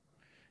 Yeah,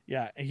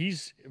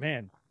 he's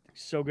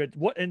so good.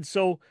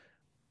 So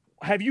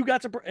have you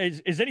got to?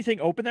 Is anything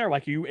open there?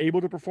 Like, are you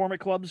able to perform at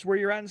clubs where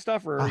you're at and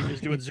stuff, or are you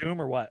just doing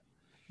Zoom or what?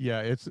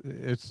 Yeah,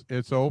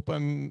 it's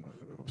open,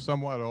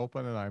 somewhat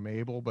open, and I'm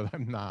able, but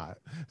I'm not.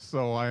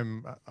 So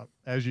I'm,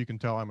 as you can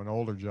tell, I'm an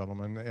older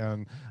gentleman,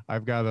 and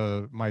I've got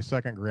my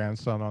second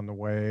grandson on the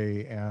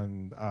way,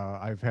 and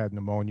I've had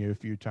pneumonia a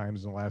few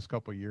times in the last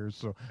couple of years,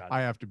 so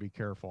I have to be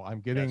careful. I'm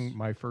getting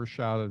my first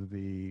shot of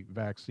the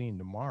vaccine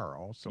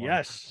tomorrow, so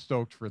I'm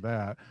stoked for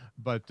that.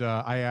 But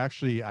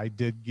I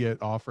did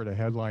get offered a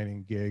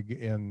headlining gig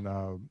in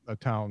a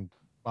town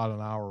about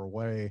an hour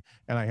away,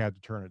 and I had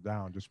to turn it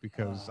down just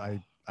because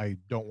I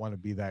don't want to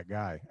be that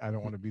guy. I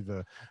don't want to be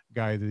the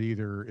guy that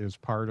either is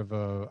part of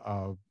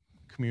a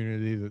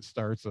community that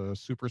starts a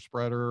super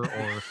spreader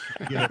or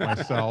get it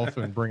myself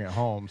and bring it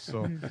home.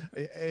 So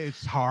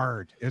it's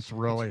hard. It's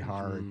really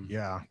hard.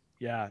 Yeah.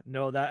 Yeah,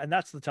 no, and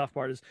that's the tough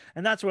part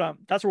and that's what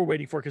we're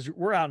waiting for, because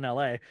we're out in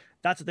LA.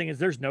 That's the thing, is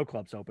there's no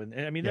clubs open.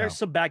 I mean, there's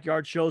some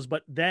backyard shows,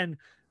 but then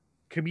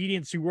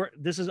comedians who weren't,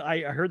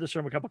 I heard this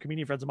from a couple of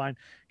comedian friends of mine,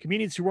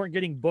 comedians who weren't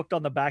getting booked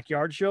on the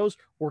backyard shows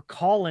were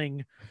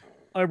calling,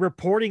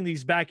 reporting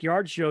these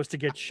backyard shows to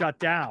get shut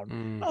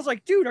down. I was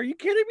like, dude, are you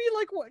kidding me?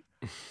 Like, what?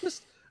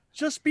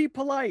 Just be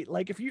polite.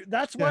 Like,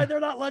 that's why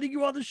they're not letting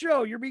you on the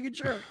show. You're being a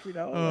jerk,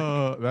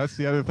 That's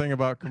the other thing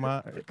about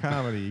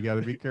comedy. You got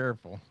to be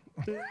careful.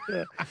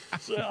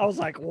 So I was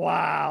like,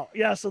 wow.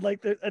 Yeah. So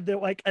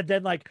and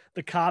then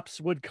the cops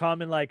would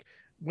come, and like,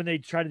 when they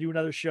try to do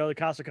another show, the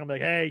cops would come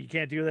like, hey, you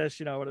can't do this,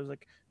 and it was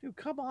like, dude,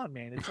 come on,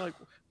 man. It's like,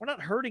 we're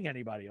not hurting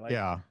anybody. Like,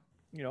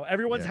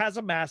 everyone has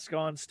a mask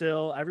on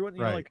still. Everyone,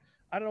 like,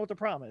 I don't know what the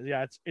problem is.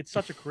 Yeah, it's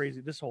such a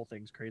crazy, this whole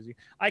thing's crazy.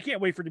 I can't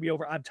wait for it to be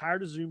over. I'm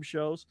tired of Zoom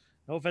shows.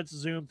 No offense to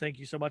Zoom. Thank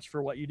you so much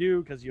for what you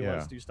do, because you let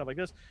us do stuff like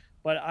this.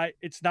 But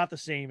it's not the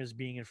same as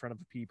being in front of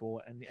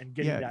people and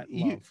getting that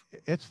love.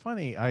 It's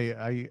funny.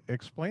 I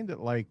explained it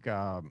like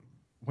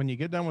when you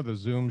get done with a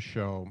Zoom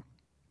show,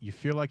 you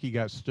feel like you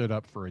got stood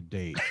up for a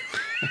date.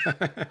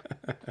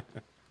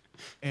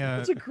 And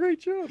that's a great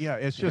joke. Yeah,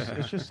 it's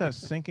just that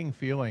sinking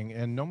feeling.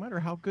 And no matter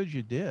how good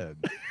you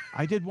did,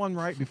 I did one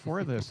right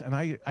before this, and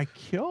I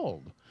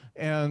killed.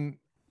 And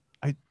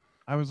I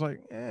was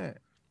like, I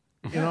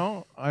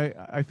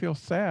feel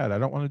sad. I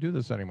don't want to do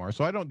this anymore.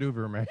 So I don't do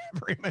very many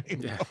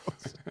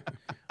shows.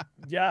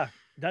 Yeah,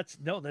 that's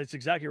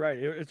exactly right.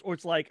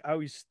 It's like, I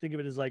always think of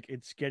it as like,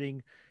 it's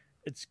getting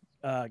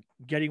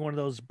one of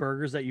those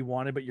burgers that you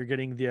wanted, but you're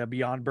getting the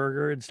Beyond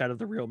Burger instead of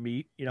the real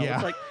meat.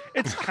 It's like,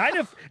 it's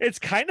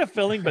kind of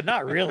filling, but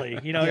not really.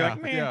 You're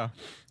like, man,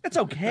 it's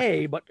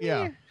okay, but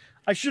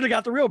I should have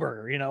got the real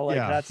burger.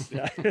 That's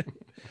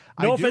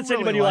no offense to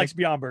anybody who likes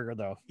Beyond Burger,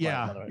 though.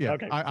 Yeah.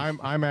 Okay.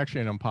 I'm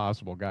actually an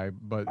Impossible guy,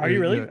 but are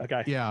you really?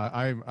 Okay.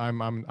 Yeah,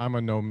 I'm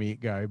a no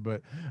meat guy,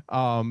 but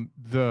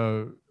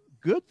the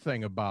good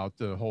thing about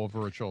the whole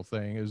virtual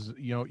thing is,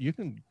 you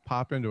can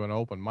pop into an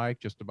open mic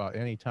just about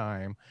any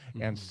time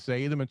and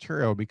say the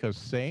material, because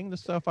saying the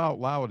stuff out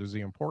loud is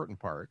the important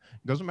part.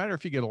 It doesn't matter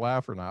if you get a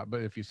laugh or not,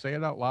 but if you say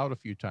it out loud a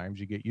few times,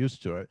 you get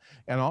used to it.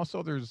 And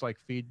also there's like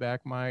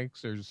feedback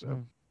mics. There's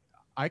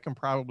I can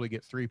probably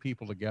get 3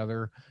 people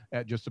together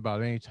at just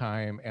about any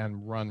time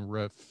and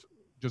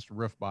just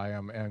riff by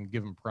them and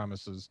give them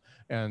premises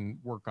and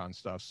work on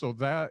stuff. So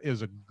that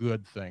is a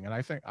good thing. And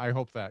I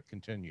hope that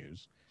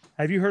continues.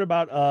 Have you heard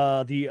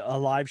about the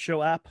live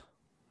show app?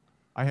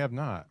 I have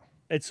not.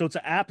 It's an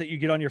app that you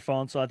get on your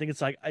phone. So I think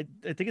it's like, I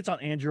think it's on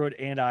Android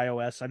and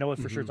iOS. I know it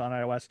for sure it's on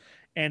iOS.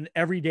 And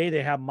every day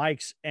they have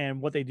mics,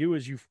 and what they do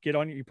is you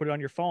put it on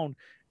your phone,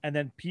 and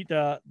then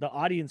the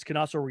audience can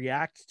also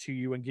react to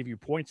you and give you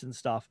points and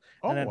stuff.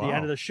 And at the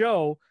end of the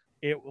show,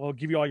 it will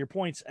give you all your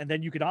points. And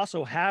then you can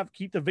also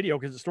keep the video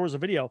because it stores a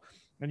video,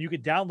 and you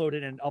could download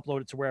it and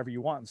upload it to wherever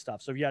you want and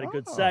stuff. So if you had a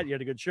good set, you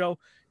had a good show,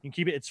 you can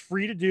keep it. It's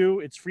free to do.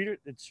 It's free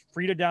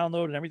to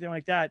download and everything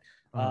like that.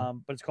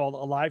 But it's called a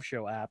live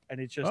show app, and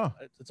it's just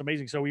it's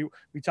amazing. So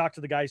we talked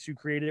to the guys who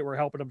created it. We're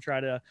helping them try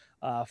to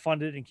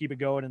fund it and keep it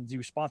going and do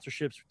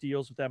sponsorships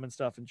deals with them and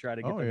stuff and try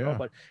to get them going.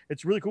 But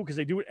it's really cool because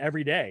they do it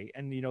every day,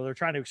 and they're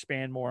trying to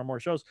expand more and more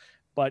shows.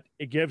 But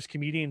it gives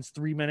comedians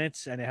 3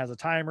 minutes, and it has a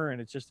timer,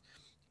 and it's just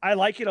I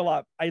like it a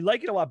lot. I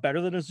like it a lot better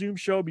than a Zoom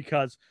show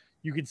because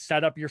you can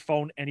set up your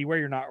phone anywhere.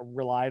 You're not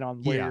relying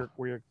on where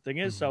your thing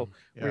is. So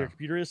where your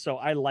computer is. So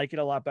I like it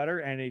a lot better.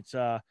 And it's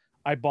I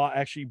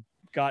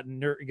got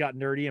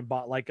nerdy and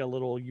bought like a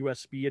little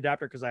USB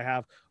adapter because I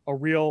have a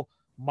real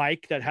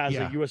mic that has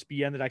a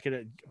USB end that I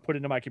could put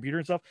into my computer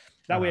and stuff.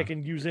 That way I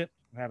can use it,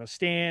 have a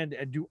stand,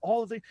 and do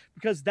all the things,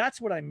 because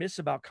that's what I miss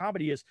about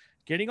comedy is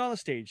getting on the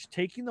stage,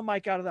 taking the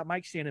mic out of that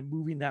mic stand and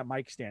moving that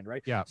mic stand,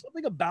 right? Yeah.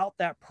 Something about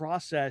that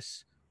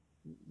process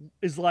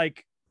is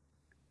like,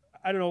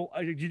 I don't know.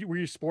 Were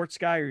you a sports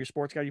guy? Or you a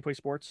sports guy? You play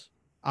sports?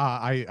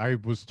 I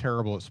was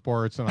terrible at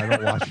sports, and I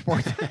don't watch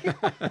sports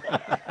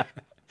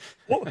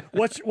anymore.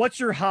 What's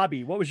your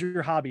hobby? What was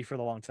your hobby for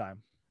the long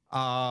time?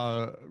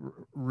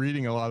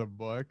 Reading a lot of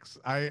books.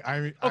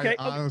 Okay.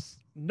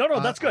 No,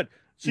 that's good.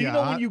 So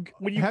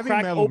when you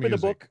crack open a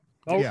book.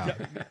 Oh, yeah.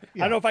 I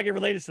don't know if I can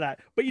relate it to that,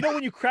 but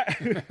when you crack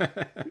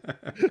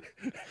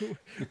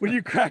when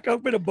you crack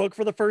open a book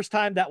for the first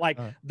time, that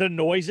the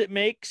noise it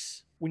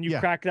makes when you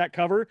crack that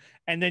cover,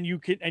 and then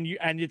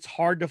and it's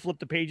hard to flip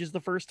the pages the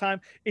first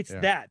time. It's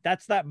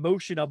that's that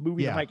motion of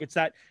moving the mic.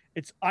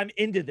 I'm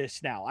into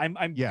this now.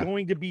 I'm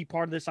going to be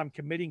part of this. I'm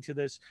committing to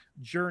this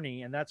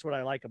journey, and that's what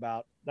I like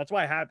about. That's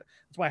why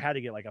I had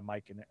to get like a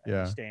mic and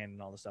a stand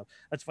and all this stuff.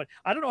 That's fun.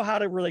 I don't know how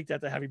to relate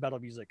that to heavy metal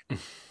music.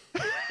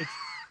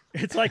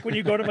 It's like when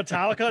you go to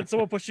Metallica and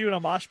someone puts you in a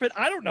mosh pit.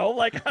 I don't know.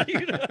 Like, how do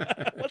you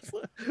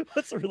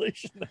what's the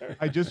relation there?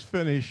 I just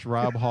finished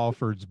Rob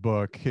Halford's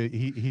book.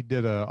 He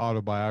did an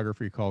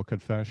autobiography called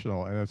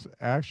Confessional, and it's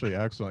actually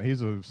excellent.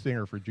 He's a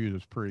singer for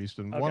Judas Priest,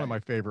 and one of my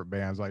favorite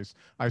bands.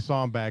 I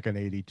saw him back in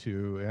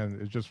 '82,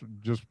 and it's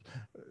just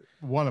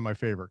one of my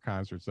favorite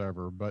concerts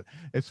ever. But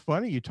it's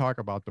funny you talk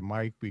about the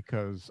mic,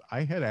 because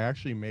I had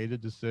actually made a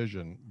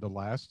decision the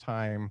last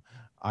time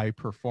I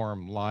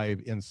performed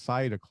live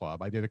inside a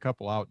club. I did a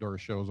couple outdoor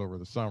shows over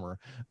the summer,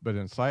 but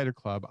inside a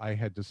club, I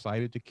had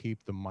decided to keep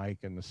the mic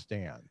and the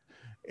stand.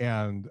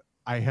 And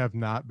I have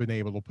not been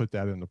able to put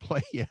that into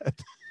play yet.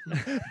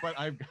 But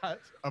I've got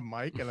a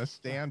mic and a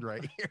stand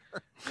right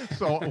here.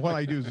 So when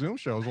I do Zoom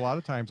shows, a lot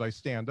of times I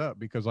stand up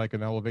because I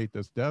can elevate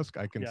this desk.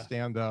 I can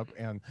stand up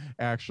and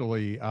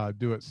actually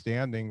do it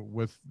standing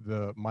with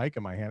the mic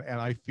in my hand.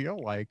 And I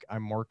feel like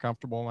I'm more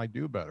comfortable and I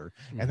do better.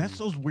 And that's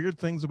those weird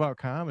things about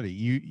comedy.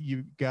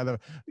 You gotta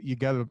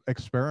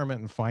experiment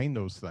and find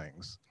those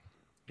things.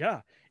 Yeah.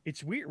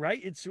 It's weird,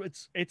 right? It's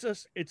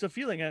a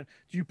feeling. And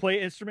do you play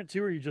an instrument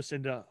too, or are you just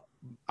into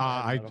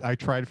I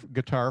tried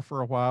guitar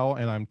for a while,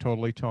 and I'm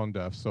totally tone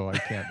deaf, so I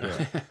can't do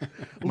it.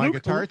 My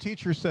guitar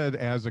teacher said,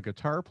 as a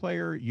guitar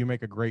player, you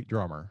make a great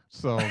drummer.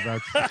 So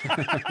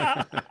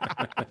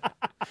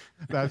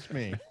that's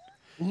me.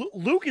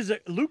 Luke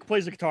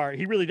plays the guitar.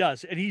 He really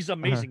does, and he's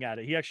amazing at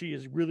it. He actually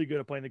is really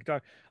good at playing the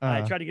guitar.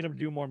 I tried to get him to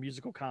do more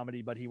musical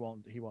comedy, but he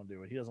won't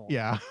do it. He doesn't.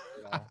 Yeah.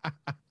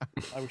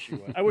 I wish he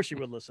would. I wish he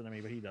would listen to me,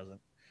 but he doesn't.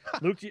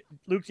 Luke, do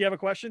you have a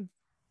question?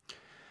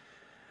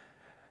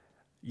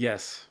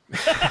 Yes.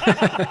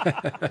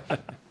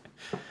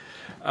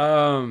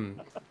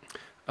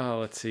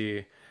 Let's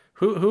see.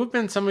 Who have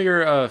been some of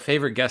your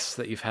favorite guests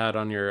that you've had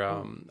on your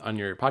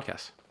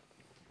podcast?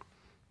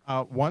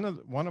 One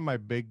of my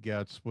big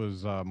gets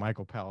was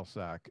Michael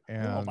Palisak,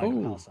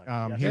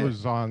 and he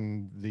was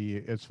on the.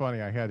 It's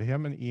funny. I had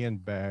him and Ian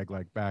Bagg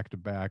like back to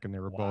back, and they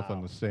were both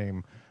on the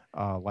same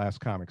Last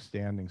Comic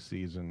Standing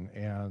season,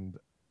 and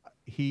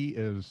he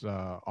is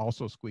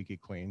also squeaky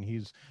clean.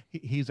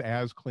 He's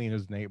as clean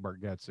as Nate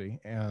Bargatze,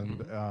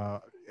 and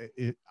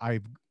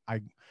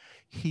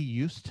he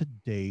used to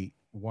date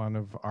one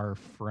of our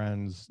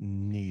friend's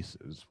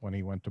nieces when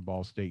he went to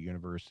Ball State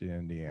University in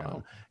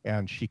Indiana,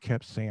 and she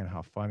kept saying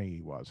how funny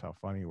he was.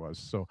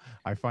 So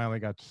I finally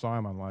got to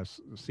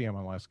see him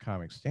on Last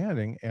Comic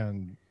Standing,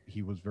 and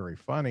he was very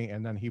funny.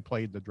 And then he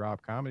played the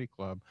Drop Comedy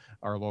Club,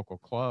 our local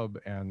club,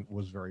 and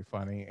was very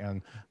funny.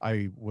 And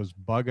I was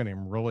bugging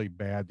him really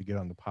bad to get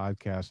on the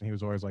podcast, and he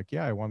was always like,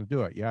 "Yeah, I want to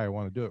do it. Yeah, I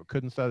want to do it."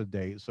 Couldn't set a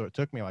date, so it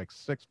took me like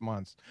 6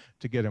 months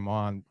to get him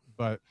on.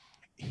 But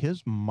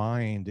his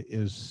mind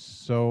is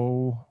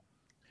so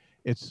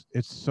it's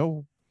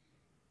so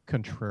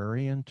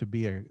contrarian to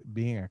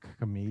being a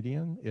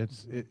comedian.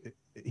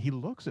 He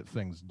looks at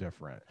things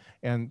different,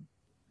 and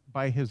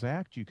by his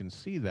act you can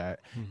see that.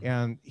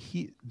 And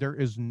there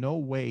is no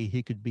way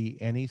he could be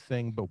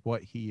anything but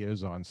what he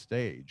is on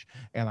stage,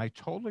 and I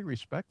totally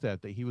respect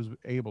that he was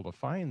able to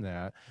find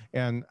that.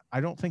 And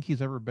I don't think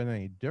he's ever been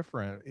any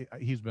different.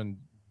 He's been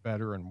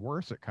better and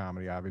worse at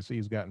comedy. Obviously,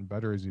 he's gotten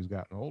better as he's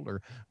gotten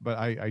older, but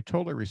I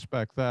totally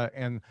respect that.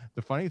 And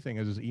the funny thing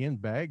is Ian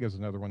Bagg is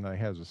another one that I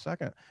had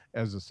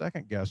as a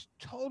second guest.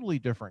 Totally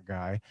different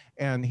guy,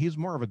 and he's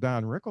more of a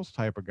Don Rickles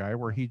type of guy,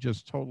 where he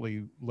just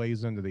totally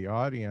lays into the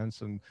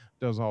audience and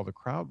does all the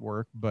crowd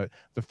work. But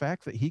the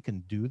fact that he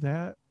can do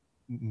that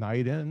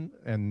night in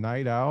and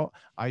night out,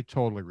 I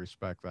totally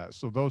respect that.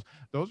 So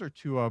those are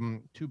two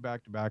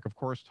back to back. Of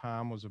course,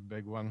 Tom was a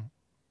big one.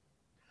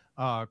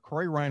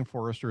 Corey Ryan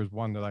Forrester is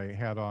one that I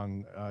had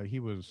on. He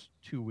was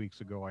 2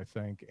 weeks ago, I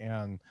think,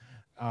 and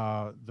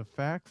the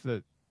fact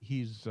that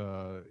he's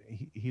a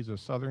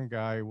Southern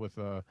guy with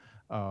a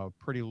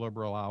pretty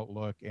liberal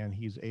outlook, and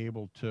he's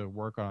able to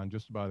work on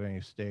just about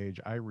any stage.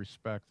 I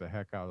respect the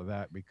heck out of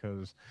that,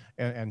 because,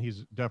 and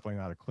he's definitely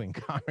not a clean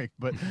comic,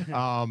 but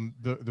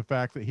the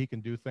fact that he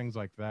can do things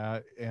like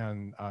that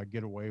and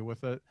get away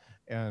with it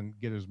and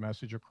get his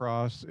message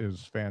across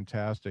is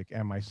fantastic.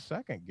 And my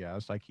second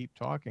guest, I keep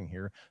talking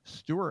here,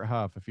 Stuart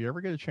Huff. If you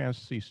ever get a chance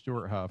to see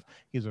Stuart Huff,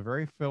 he's a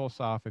very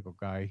philosophical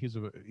guy. He's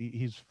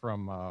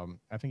from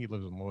I think he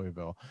lives in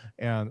Louisville,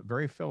 and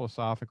very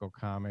philosophical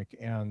comic.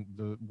 And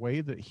the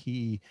way that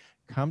he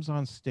comes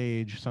on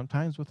stage,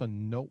 sometimes with a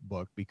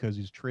notebook, because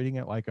he's treating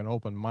it like an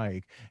open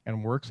mic,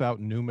 and works out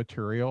new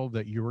material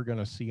that you were going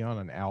to see on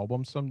an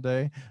album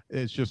someday,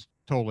 it's just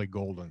totally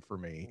golden for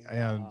me.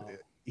 Wow. And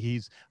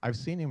I've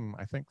seen him,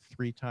 I think,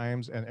 3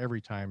 times, and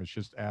every time it's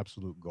just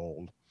absolute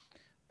gold.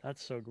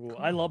 That's so cool.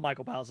 I love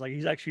Michael Pals. Like,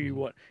 he's actually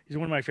he's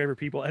one of my favorite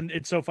people. And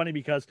it's so funny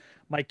because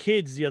my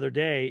kids the other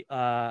day,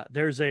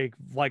 there's a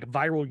like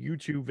viral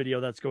YouTube video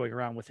that's going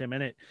around with him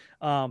in it,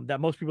 that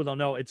most people don't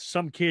know. It's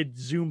some kid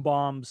Zoom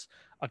bombs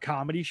a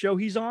comedy show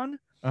he's on,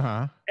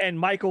 and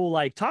Michael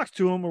like talks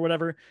to him or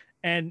whatever.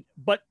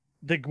 But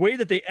the way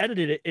that they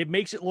edited it, it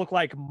makes it look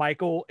like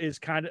Michael is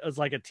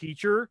like a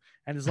teacher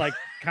and is like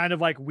kind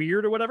of like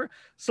weird or whatever.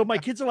 So my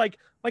kids are like,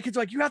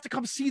 you have to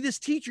come see this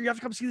teacher. You have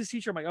to come see this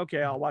teacher. I'm like,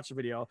 okay, I'll watch the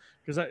video,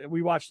 because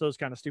we watch those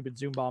kind of stupid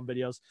Zoom bomb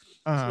videos.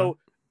 So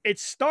it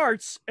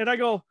starts and I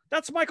go,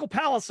 that's Michael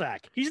Palisak.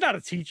 He's not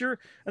a teacher.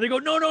 And they go,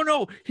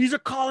 no, he's a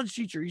college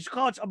teacher. He's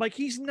college. I'm like,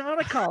 he's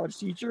not a college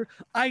teacher.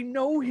 I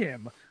know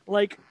him.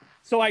 Like,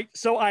 so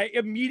I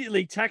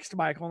immediately text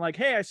Michael. I'm like,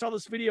 hey, I saw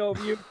this video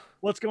of you.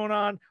 What's going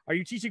on? Are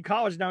you teaching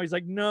college now? He's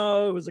like,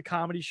 no, it was a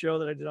comedy show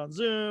that I did on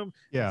Zoom.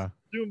 Yeah.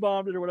 Zoom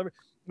bombed it or whatever.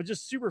 But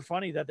just super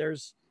funny that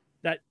there's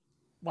that,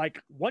 like,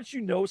 once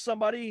you know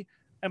somebody,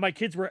 and my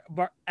kids were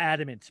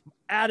adamant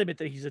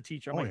that he's a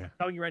teacher. I'm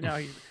telling you right now,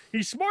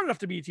 he's smart enough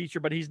to be a teacher,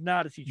 but he's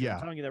not a teacher. Yeah.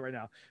 I'm telling you that right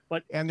now.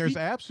 And there's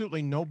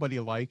absolutely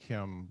nobody like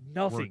him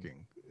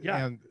working.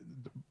 Yeah. And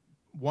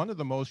one of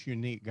the most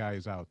unique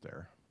guys out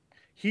there.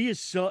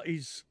 He's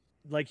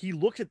like, he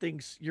looks at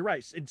things, you're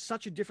right, in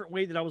such a different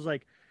way that I was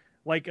like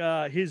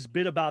his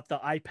bit about the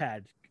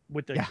iPad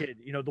with the kid,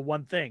 the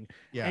one thing.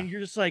 Yeah. And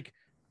you're just like,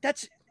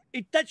 that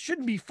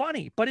shouldn't be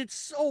funny, but it's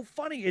so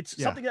funny.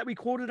 It's something that we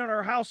quoted in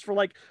our house for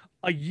like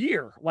a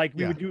year. Like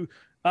we would do,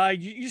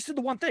 you just did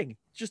the one thing,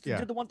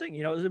 did the one thing,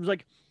 it was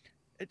like,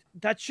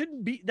 that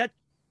shouldn't be that.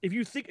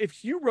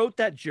 If you wrote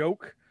that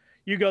joke,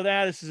 you go,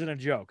 this isn't a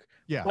joke.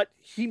 Yeah. But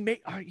he made,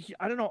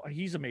 I don't know.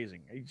 He's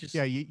amazing. He just,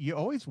 you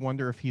always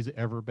wonder if he's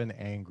ever been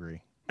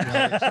angry.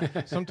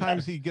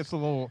 Sometimes he gets a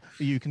little,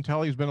 you can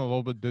tell he's been a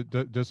little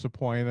bit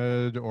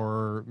disappointed,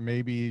 or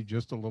maybe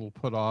just a little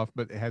put off,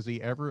 but has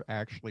he ever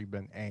actually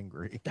been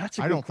angry? That's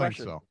a good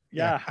question. Think so.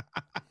 Yeah.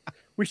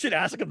 We should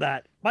ask him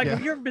that. Michael,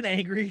 have you ever been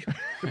angry?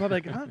 You're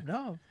probably like,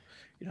 no,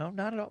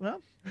 not at all.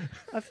 No,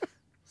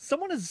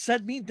 someone has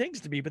said mean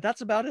things to me, but that's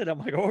about it. I'm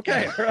like,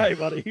 okay, all right,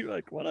 buddy. You're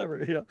like,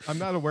 whatever. I'm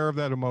not aware of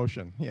that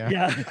emotion.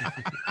 Yeah.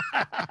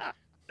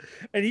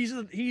 And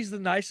he's the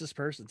nicest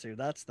person too.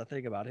 That's the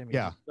thing about him.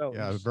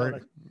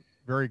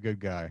 Very good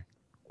guy.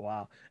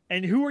 Wow.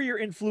 And who are your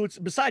influences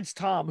besides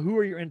Tom? Who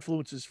are your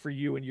influences for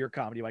you in your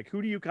comedy? Like,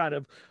 who do you kind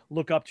of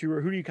look up to,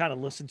 or who do you kind of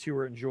listen to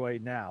or enjoy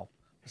now?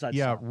 Besides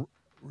Tom?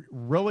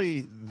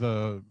 Really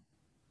the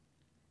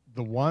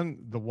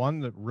one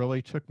that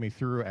really took me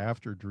through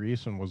after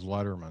Dreesen was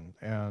Letterman,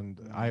 and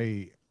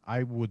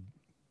I would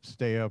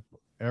stay up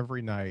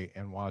every night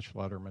and watch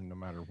Letterman no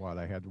matter what.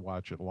 I had to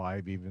watch it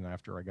live even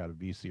after I got a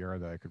VCR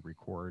that I could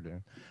record.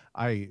 And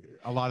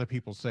a lot of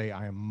people say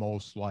I am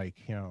most like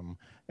him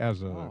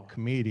as a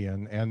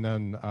comedian. And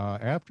then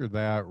after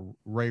that,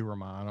 Ray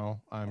Romano.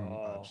 I'm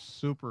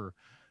super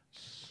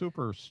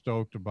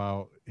stoked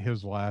about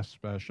his last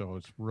special.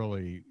 It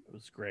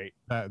was great.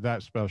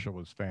 That special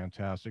was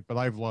fantastic. But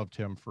I've loved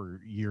him for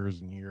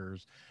years and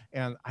years.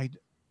 And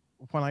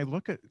when I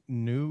look at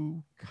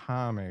new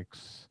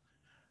comics,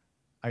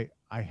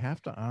 I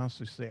have to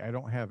honestly say I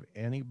don't have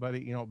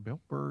anybody. Bill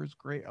Burr is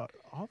great.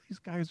 All these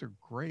guys are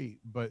great,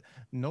 but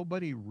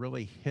nobody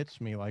really hits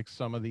me like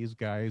some of these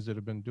guys that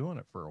have been doing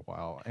it for a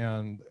while.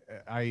 And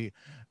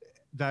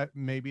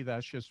maybe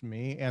that's just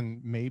me,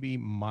 and maybe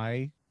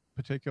my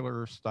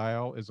particular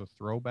style is a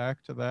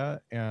throwback to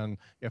that. And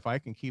if I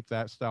can keep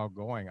that style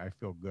going, I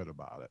feel good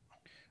about it.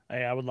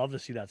 I would love to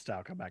see that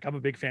style come back. I'm a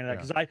big fan of that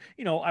because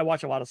I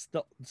watch a lot of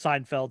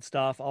Seinfeld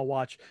stuff. I'll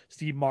watch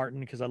Steve Martin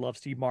because I love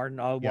Steve Martin.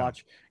 I'll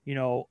watch,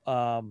 old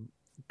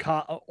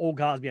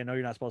Cosby. I know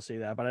you're not supposed to say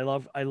that, but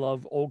I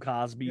love old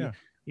Cosby. Yeah.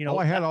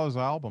 I had all his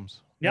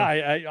albums. Yeah,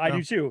 I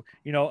do too.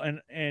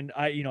 And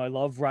I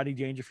love Rodney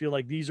Dangerfield.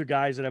 Like these are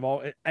guys that I've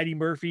all Eddie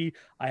Murphy.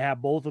 I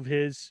have both of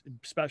his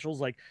specials.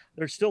 Like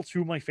they're still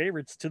two of my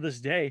favorites to this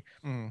day.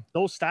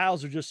 Those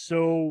styles are just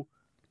so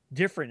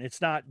different.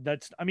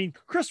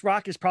 Chris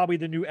Rock is probably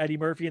the new Eddie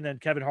Murphy, and then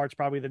Kevin Hart's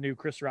probably the new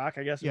Chris Rock,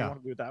 I guess, if you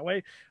want to do it that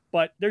way.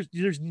 But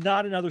there's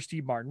not another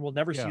Steve Martin. We'll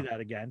never see that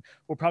again.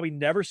 We'll probably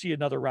never see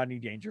another Rodney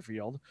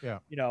Dangerfield. Yeah.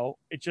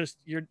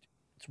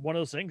 It's one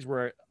of those things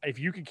where if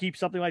you can keep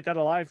something like that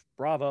alive,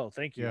 bravo.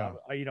 Thank you. Yeah.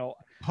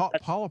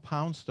 Paula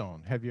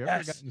Poundstone. Have you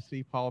ever gotten to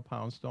see Paula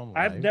Poundstone live?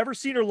 I've never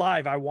seen her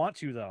live. I want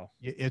to, though.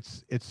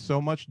 It's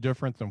so much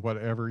different than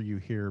whatever you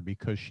hear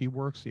because she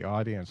works the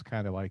audience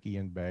kind of like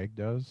Ian Bagg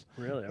does.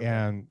 Really? Okay.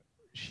 And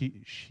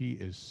she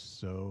is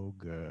so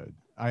good.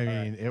 I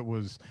mean, it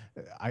was,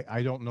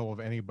 I don't know of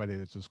anybody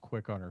that's as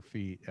quick on her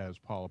feet as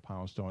Paula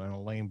Poundstone and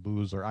Elaine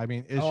Boozer. I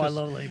mean, I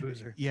love Elaine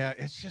Boozer. Yeah,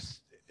 it's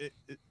just,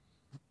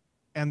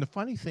 and the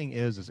funny thing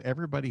is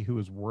everybody who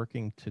is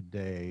working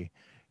today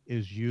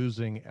is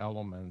using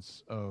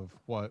elements of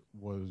what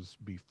was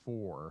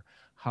before.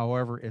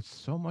 However, it's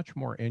so much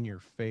more in your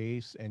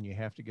face and you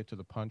have to get to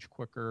the punch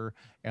quicker.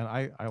 And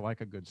I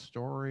like a good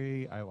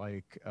story. I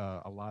like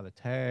a lot of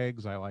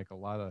tags. I like a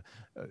lot of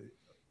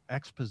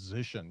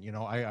exposition.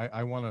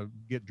 I want to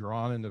get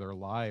drawn into their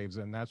lives.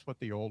 And that's what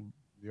the old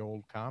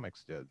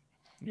comics did.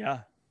 Yeah,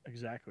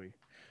 exactly.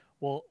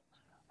 Well,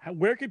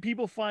 where can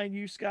people find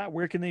you, Scott?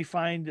 Where can they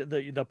find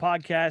the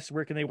podcast?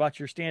 Where can they watch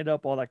your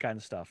stand-up? All that kind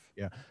of stuff.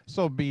 Yeah.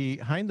 So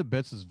Behind the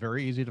Bits is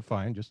very easy to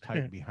find. Just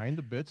type Behind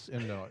the Bits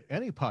into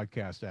any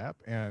podcast app,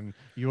 and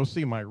you'll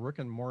see my Rick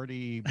and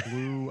Morty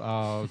blue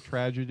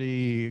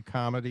tragedy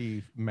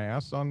comedy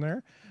mask on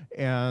there.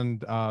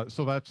 And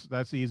so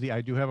that's easy. I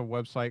do have a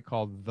website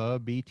called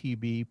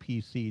thebtbpc.com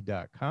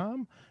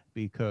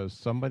because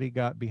somebody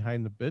got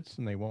Behind the Bits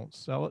and they won't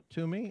sell it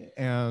to me.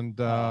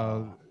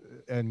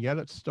 And yet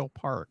it's still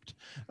parked.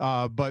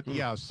 But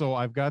yeah, so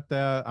I've got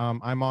that.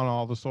 I'm on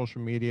all the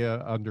social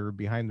media under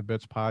Behind the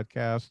Bits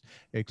podcast,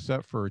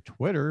 except for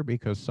Twitter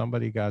because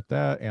somebody got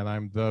that, and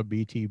I'm the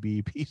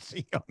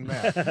BTBPC on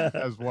that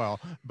as well.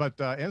 But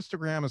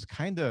Instagram is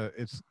kind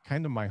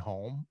of my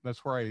home.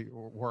 That's where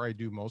I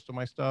do most of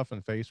my stuff,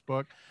 and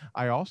Facebook.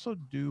 I also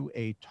do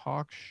a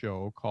talk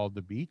show called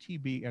the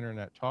BTB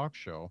Internet Talk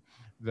Show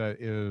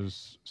that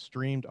is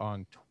streamed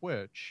on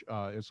Twitch.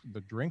 It's the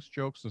Drinks,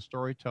 Jokes, and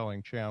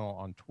Storytelling channel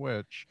on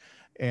Twitch,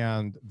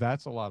 and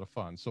that's a lot of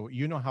fun. So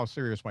you know how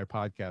serious my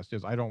podcast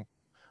is. I don't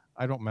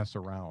mess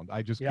around.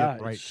 I just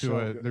get right to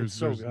it. Good.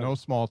 There's no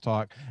small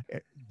talk.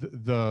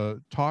 The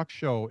talk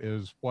show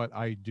is what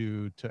I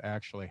do to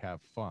actually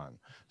have fun.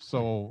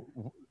 So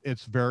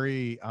it's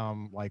very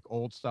like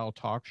old style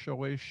talk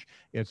show-ish.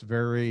 It's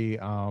very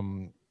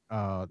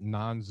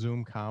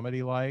non-Zoom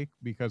comedy like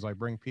because I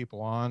bring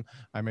people on.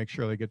 I make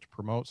sure they get to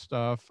promote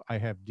stuff. I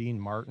have Dean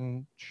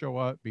Martin show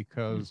up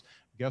because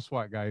guess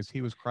what, guys?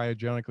 He was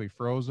cryogenically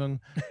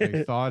frozen.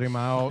 They thawed him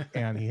out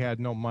and he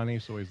had no money,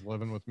 so he's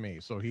living with me.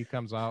 So he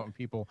comes out and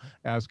people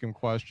ask him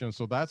questions.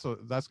 So that's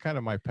kind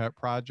of my pet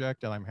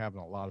project, and I'm having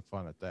a lot of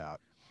fun at that.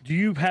 Do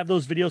you have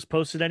those videos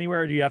posted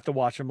anywhere, or do you have to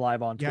watch them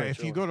live on Twitch? Yeah,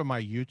 if you go to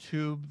my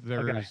YouTube,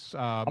 there's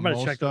I'm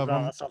gonna check those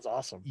out. That sounds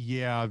awesome.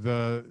 Yeah,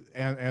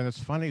 and it's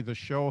funny, the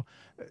show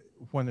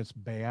when it's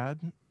bad,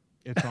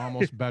 it's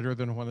almost better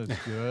than when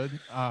it's good.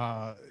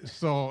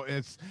 So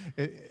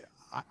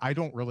I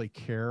don't really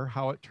care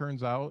how it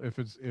turns out, if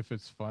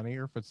it's funny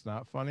or if it's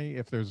not funny.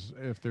 If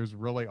there's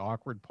really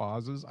awkward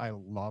pauses, I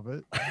love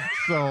it.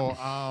 So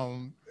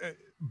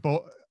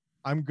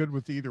I'm good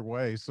with either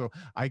way. So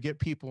I get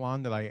people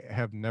on that I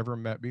have never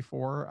met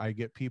before. I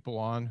get people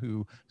on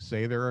who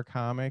say they're a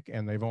comic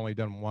and they've only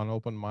done one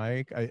open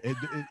mic.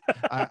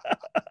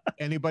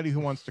 Anybody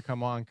who wants to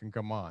come on can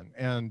come on,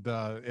 and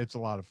it's a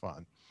lot of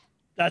fun.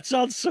 That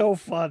sounds so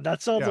fun.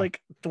 That sounds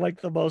like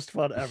the most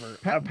fun ever.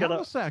 Pat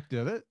Palisak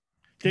did it.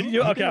 Did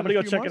you? Okay, I'm gonna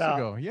go check it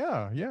out.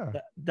 Yeah.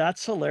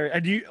 That's hilarious.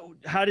 And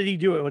how did he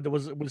do it?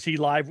 Was he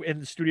live in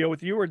the studio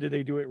with you, or did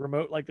they do it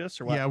remote like this,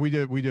 or what? Yeah, we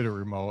did it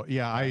remote.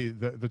 Yeah,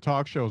 the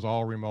talk show is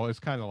all remote. It's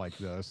kind of like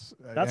this.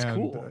 That's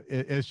cool.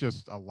 It's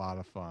just a lot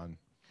of fun.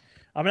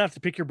 I'm gonna have to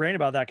pick your brain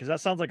about that because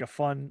that sounds like a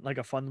fun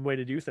way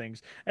to do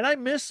things. And I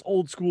miss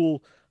old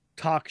school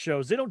talk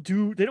shows. They don't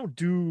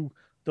do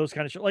those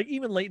kind of shows. Like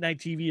even late night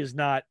TV is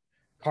not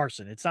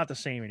Carson. It's not the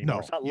same anymore. No,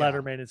 it's not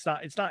Letterman. It's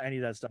not any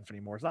of that stuff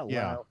anymore. It's not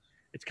Leno.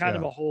 It's kind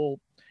of a whole,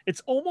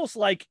 it's almost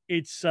like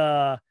it's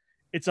a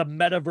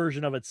meta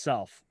version of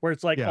itself where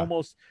it's like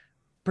almost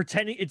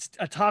pretending it's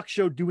a talk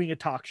show doing a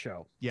talk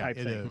show. Yeah, type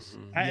it thing. is.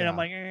 And I'm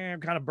like, I'm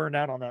kind of burned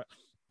out on that.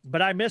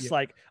 But I miss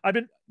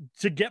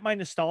to get my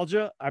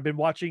nostalgia, I've been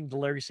watching the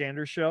Larry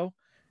Sanders Show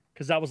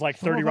because that was like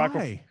 30 Rock.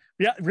 I.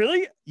 Yeah,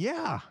 really?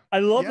 Yeah. I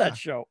love that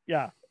show.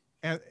 Yeah.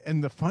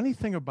 And the funny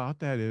thing about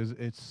that is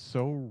it's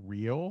so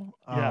real.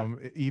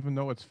 Even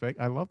though it's fake.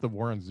 I love the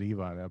Warren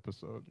Zevon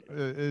episode.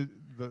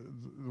 The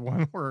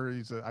one where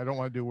he said, "I don't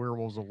want to do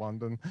Werewolves of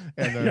London,"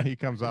 and then he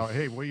comes out,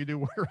 "Hey, will you do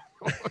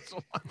Werewolves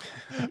of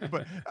London?"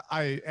 But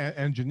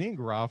and Janine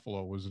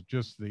Garofalo was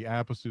just the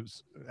absolute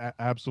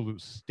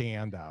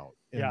standout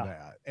in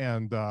that.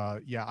 And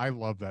I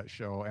love that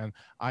show. And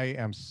I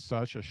am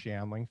such a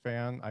Shandling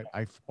fan.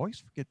 I always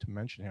forget to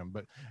mention him,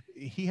 but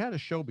he had a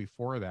show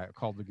before that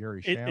called the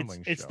Gary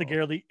Shandling Show.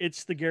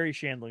 It's the Gary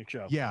Shandling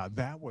Show. Yeah,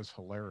 that was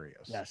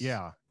hilarious. Yes.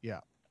 Yeah.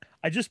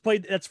 I just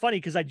played. That's funny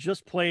because I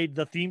just played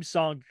the theme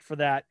song for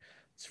that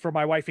for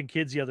my wife and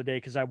kids the other day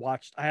because I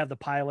have the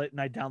pilot and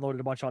I downloaded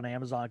a bunch on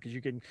Amazon because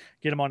you can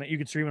get them on. You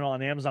can stream it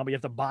on Amazon, but you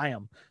have to buy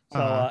them.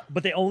 So,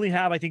 but they only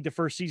have, I think, the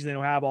first season. They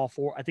don't have all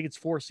four. I think it's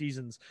 4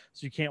 seasons,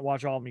 so you can't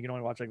watch all of them. You can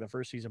only watch like the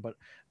first season. But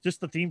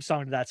just the theme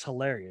song to that's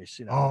hilarious.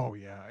 You know. Oh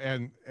yeah,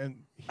 and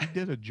he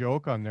did a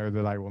joke on there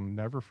that I will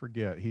never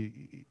forget.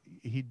 He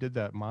did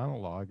that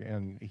monologue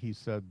and he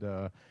said,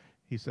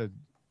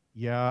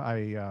 yeah,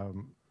 I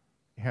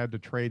had to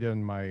trade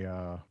in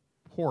my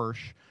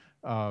Porsche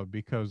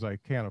because I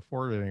can't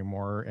afford it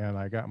anymore, and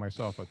I got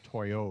myself a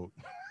Toyota.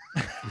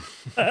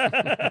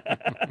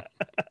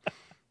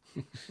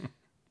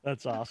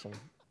 That's awesome.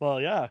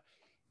 Well, yeah,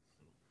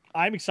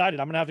 I'm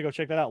excited. I'm gonna have to go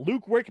check that out.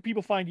 Luke, where can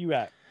people find you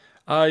at?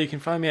 You can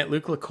find me at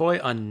Luke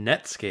LaCoy on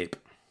Netscape.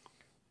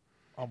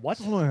 On what?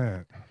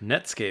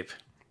 Netscape.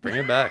 Bring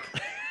it back.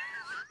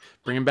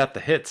 Bringing back the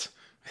hits.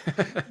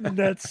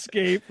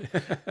 Netscape.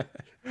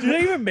 Do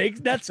they even make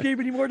Netscape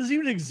anymore? Does it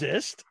even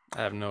exist?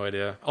 I have no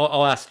idea.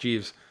 I'll ask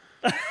Jeeves.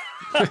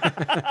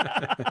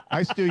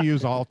 I still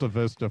use Alta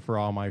Vista for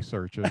all my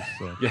searches.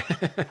 So. Yeah.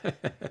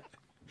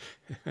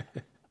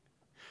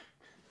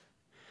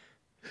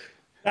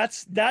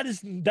 That's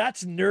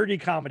nerdy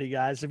comedy,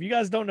 guys. If you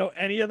guys don't know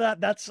any of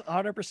that, that's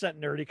 100%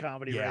 nerdy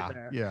comedy right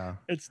there. Yeah.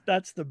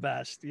 That's the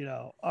best, you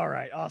know. All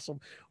right, awesome.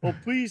 Well,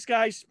 please,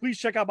 guys, please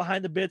check out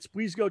Behind the Bits.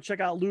 Please go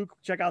check out Luke,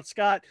 check out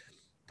Scott.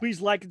 Please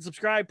like and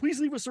subscribe. Please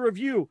leave us a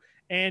review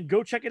and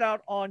go check it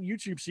out on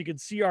YouTube so you can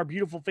see our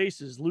beautiful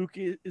faces. Luke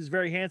is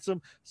very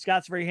handsome.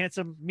 Scott's very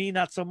handsome. Me,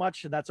 not so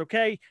much, and that's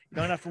okay. You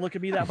don't have to look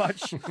at me that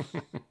much. You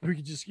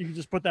can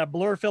just put that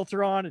blur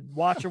filter on and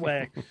watch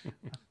away.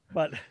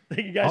 But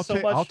thank you guys so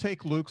much. I'll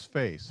take Luke's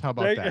face. How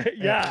about that?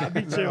 Yeah,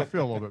 me too. I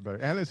feel a little bit better.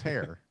 And his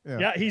hair.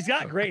 Yeah, he's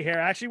got great hair.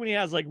 Actually, when he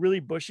has like really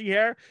bushy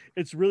hair,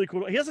 it's really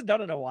cool. He hasn't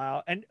done it in a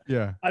while. And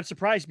I'm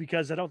surprised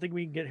because I don't think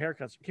we can get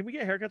haircuts. Can we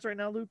get haircuts right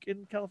now, Luke,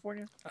 in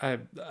California? I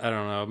don't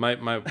know.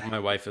 My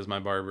wife is my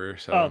barber.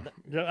 So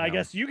I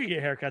guess you can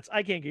get haircuts.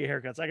 I can't get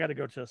haircuts. I got to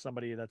go to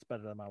somebody that's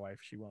better than my wife.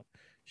 She won't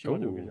do a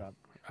good job.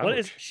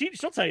 Well,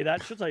 she'll tell you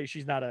that. She'll tell you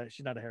she's not a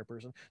hair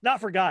person.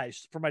 Not for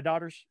guys, for my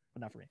daughters,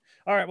 but not for me.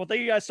 All right. Well,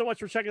 thank you guys so much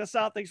for checking us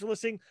out. Thanks for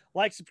listening.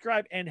 Like,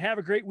 subscribe, and have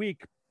a great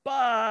week.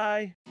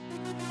 Bye.